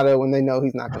Arenado when they know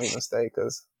he's not going to stay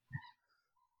because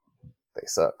they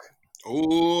suck.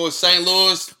 Ooh, St.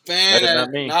 Louis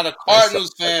fan, not a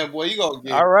Cardinals fan, boy. You gonna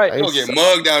get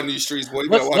mugged out in these streets, boy.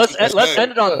 Let's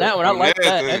end it on that one. I like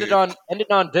that. Ended on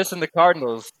dissing the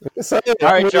Cardinals. All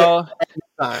right, y'all.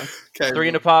 Okay, 3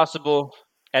 Impossible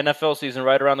NFL season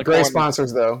right around the corner. Great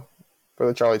sponsors though for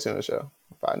the Charlie Tuna Show.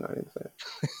 $5.90.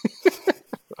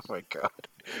 Oh my god,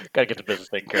 gotta get the business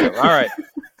taken care of.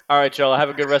 All right, y'all. Have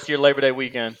a good rest of your Labor Day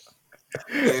weekend.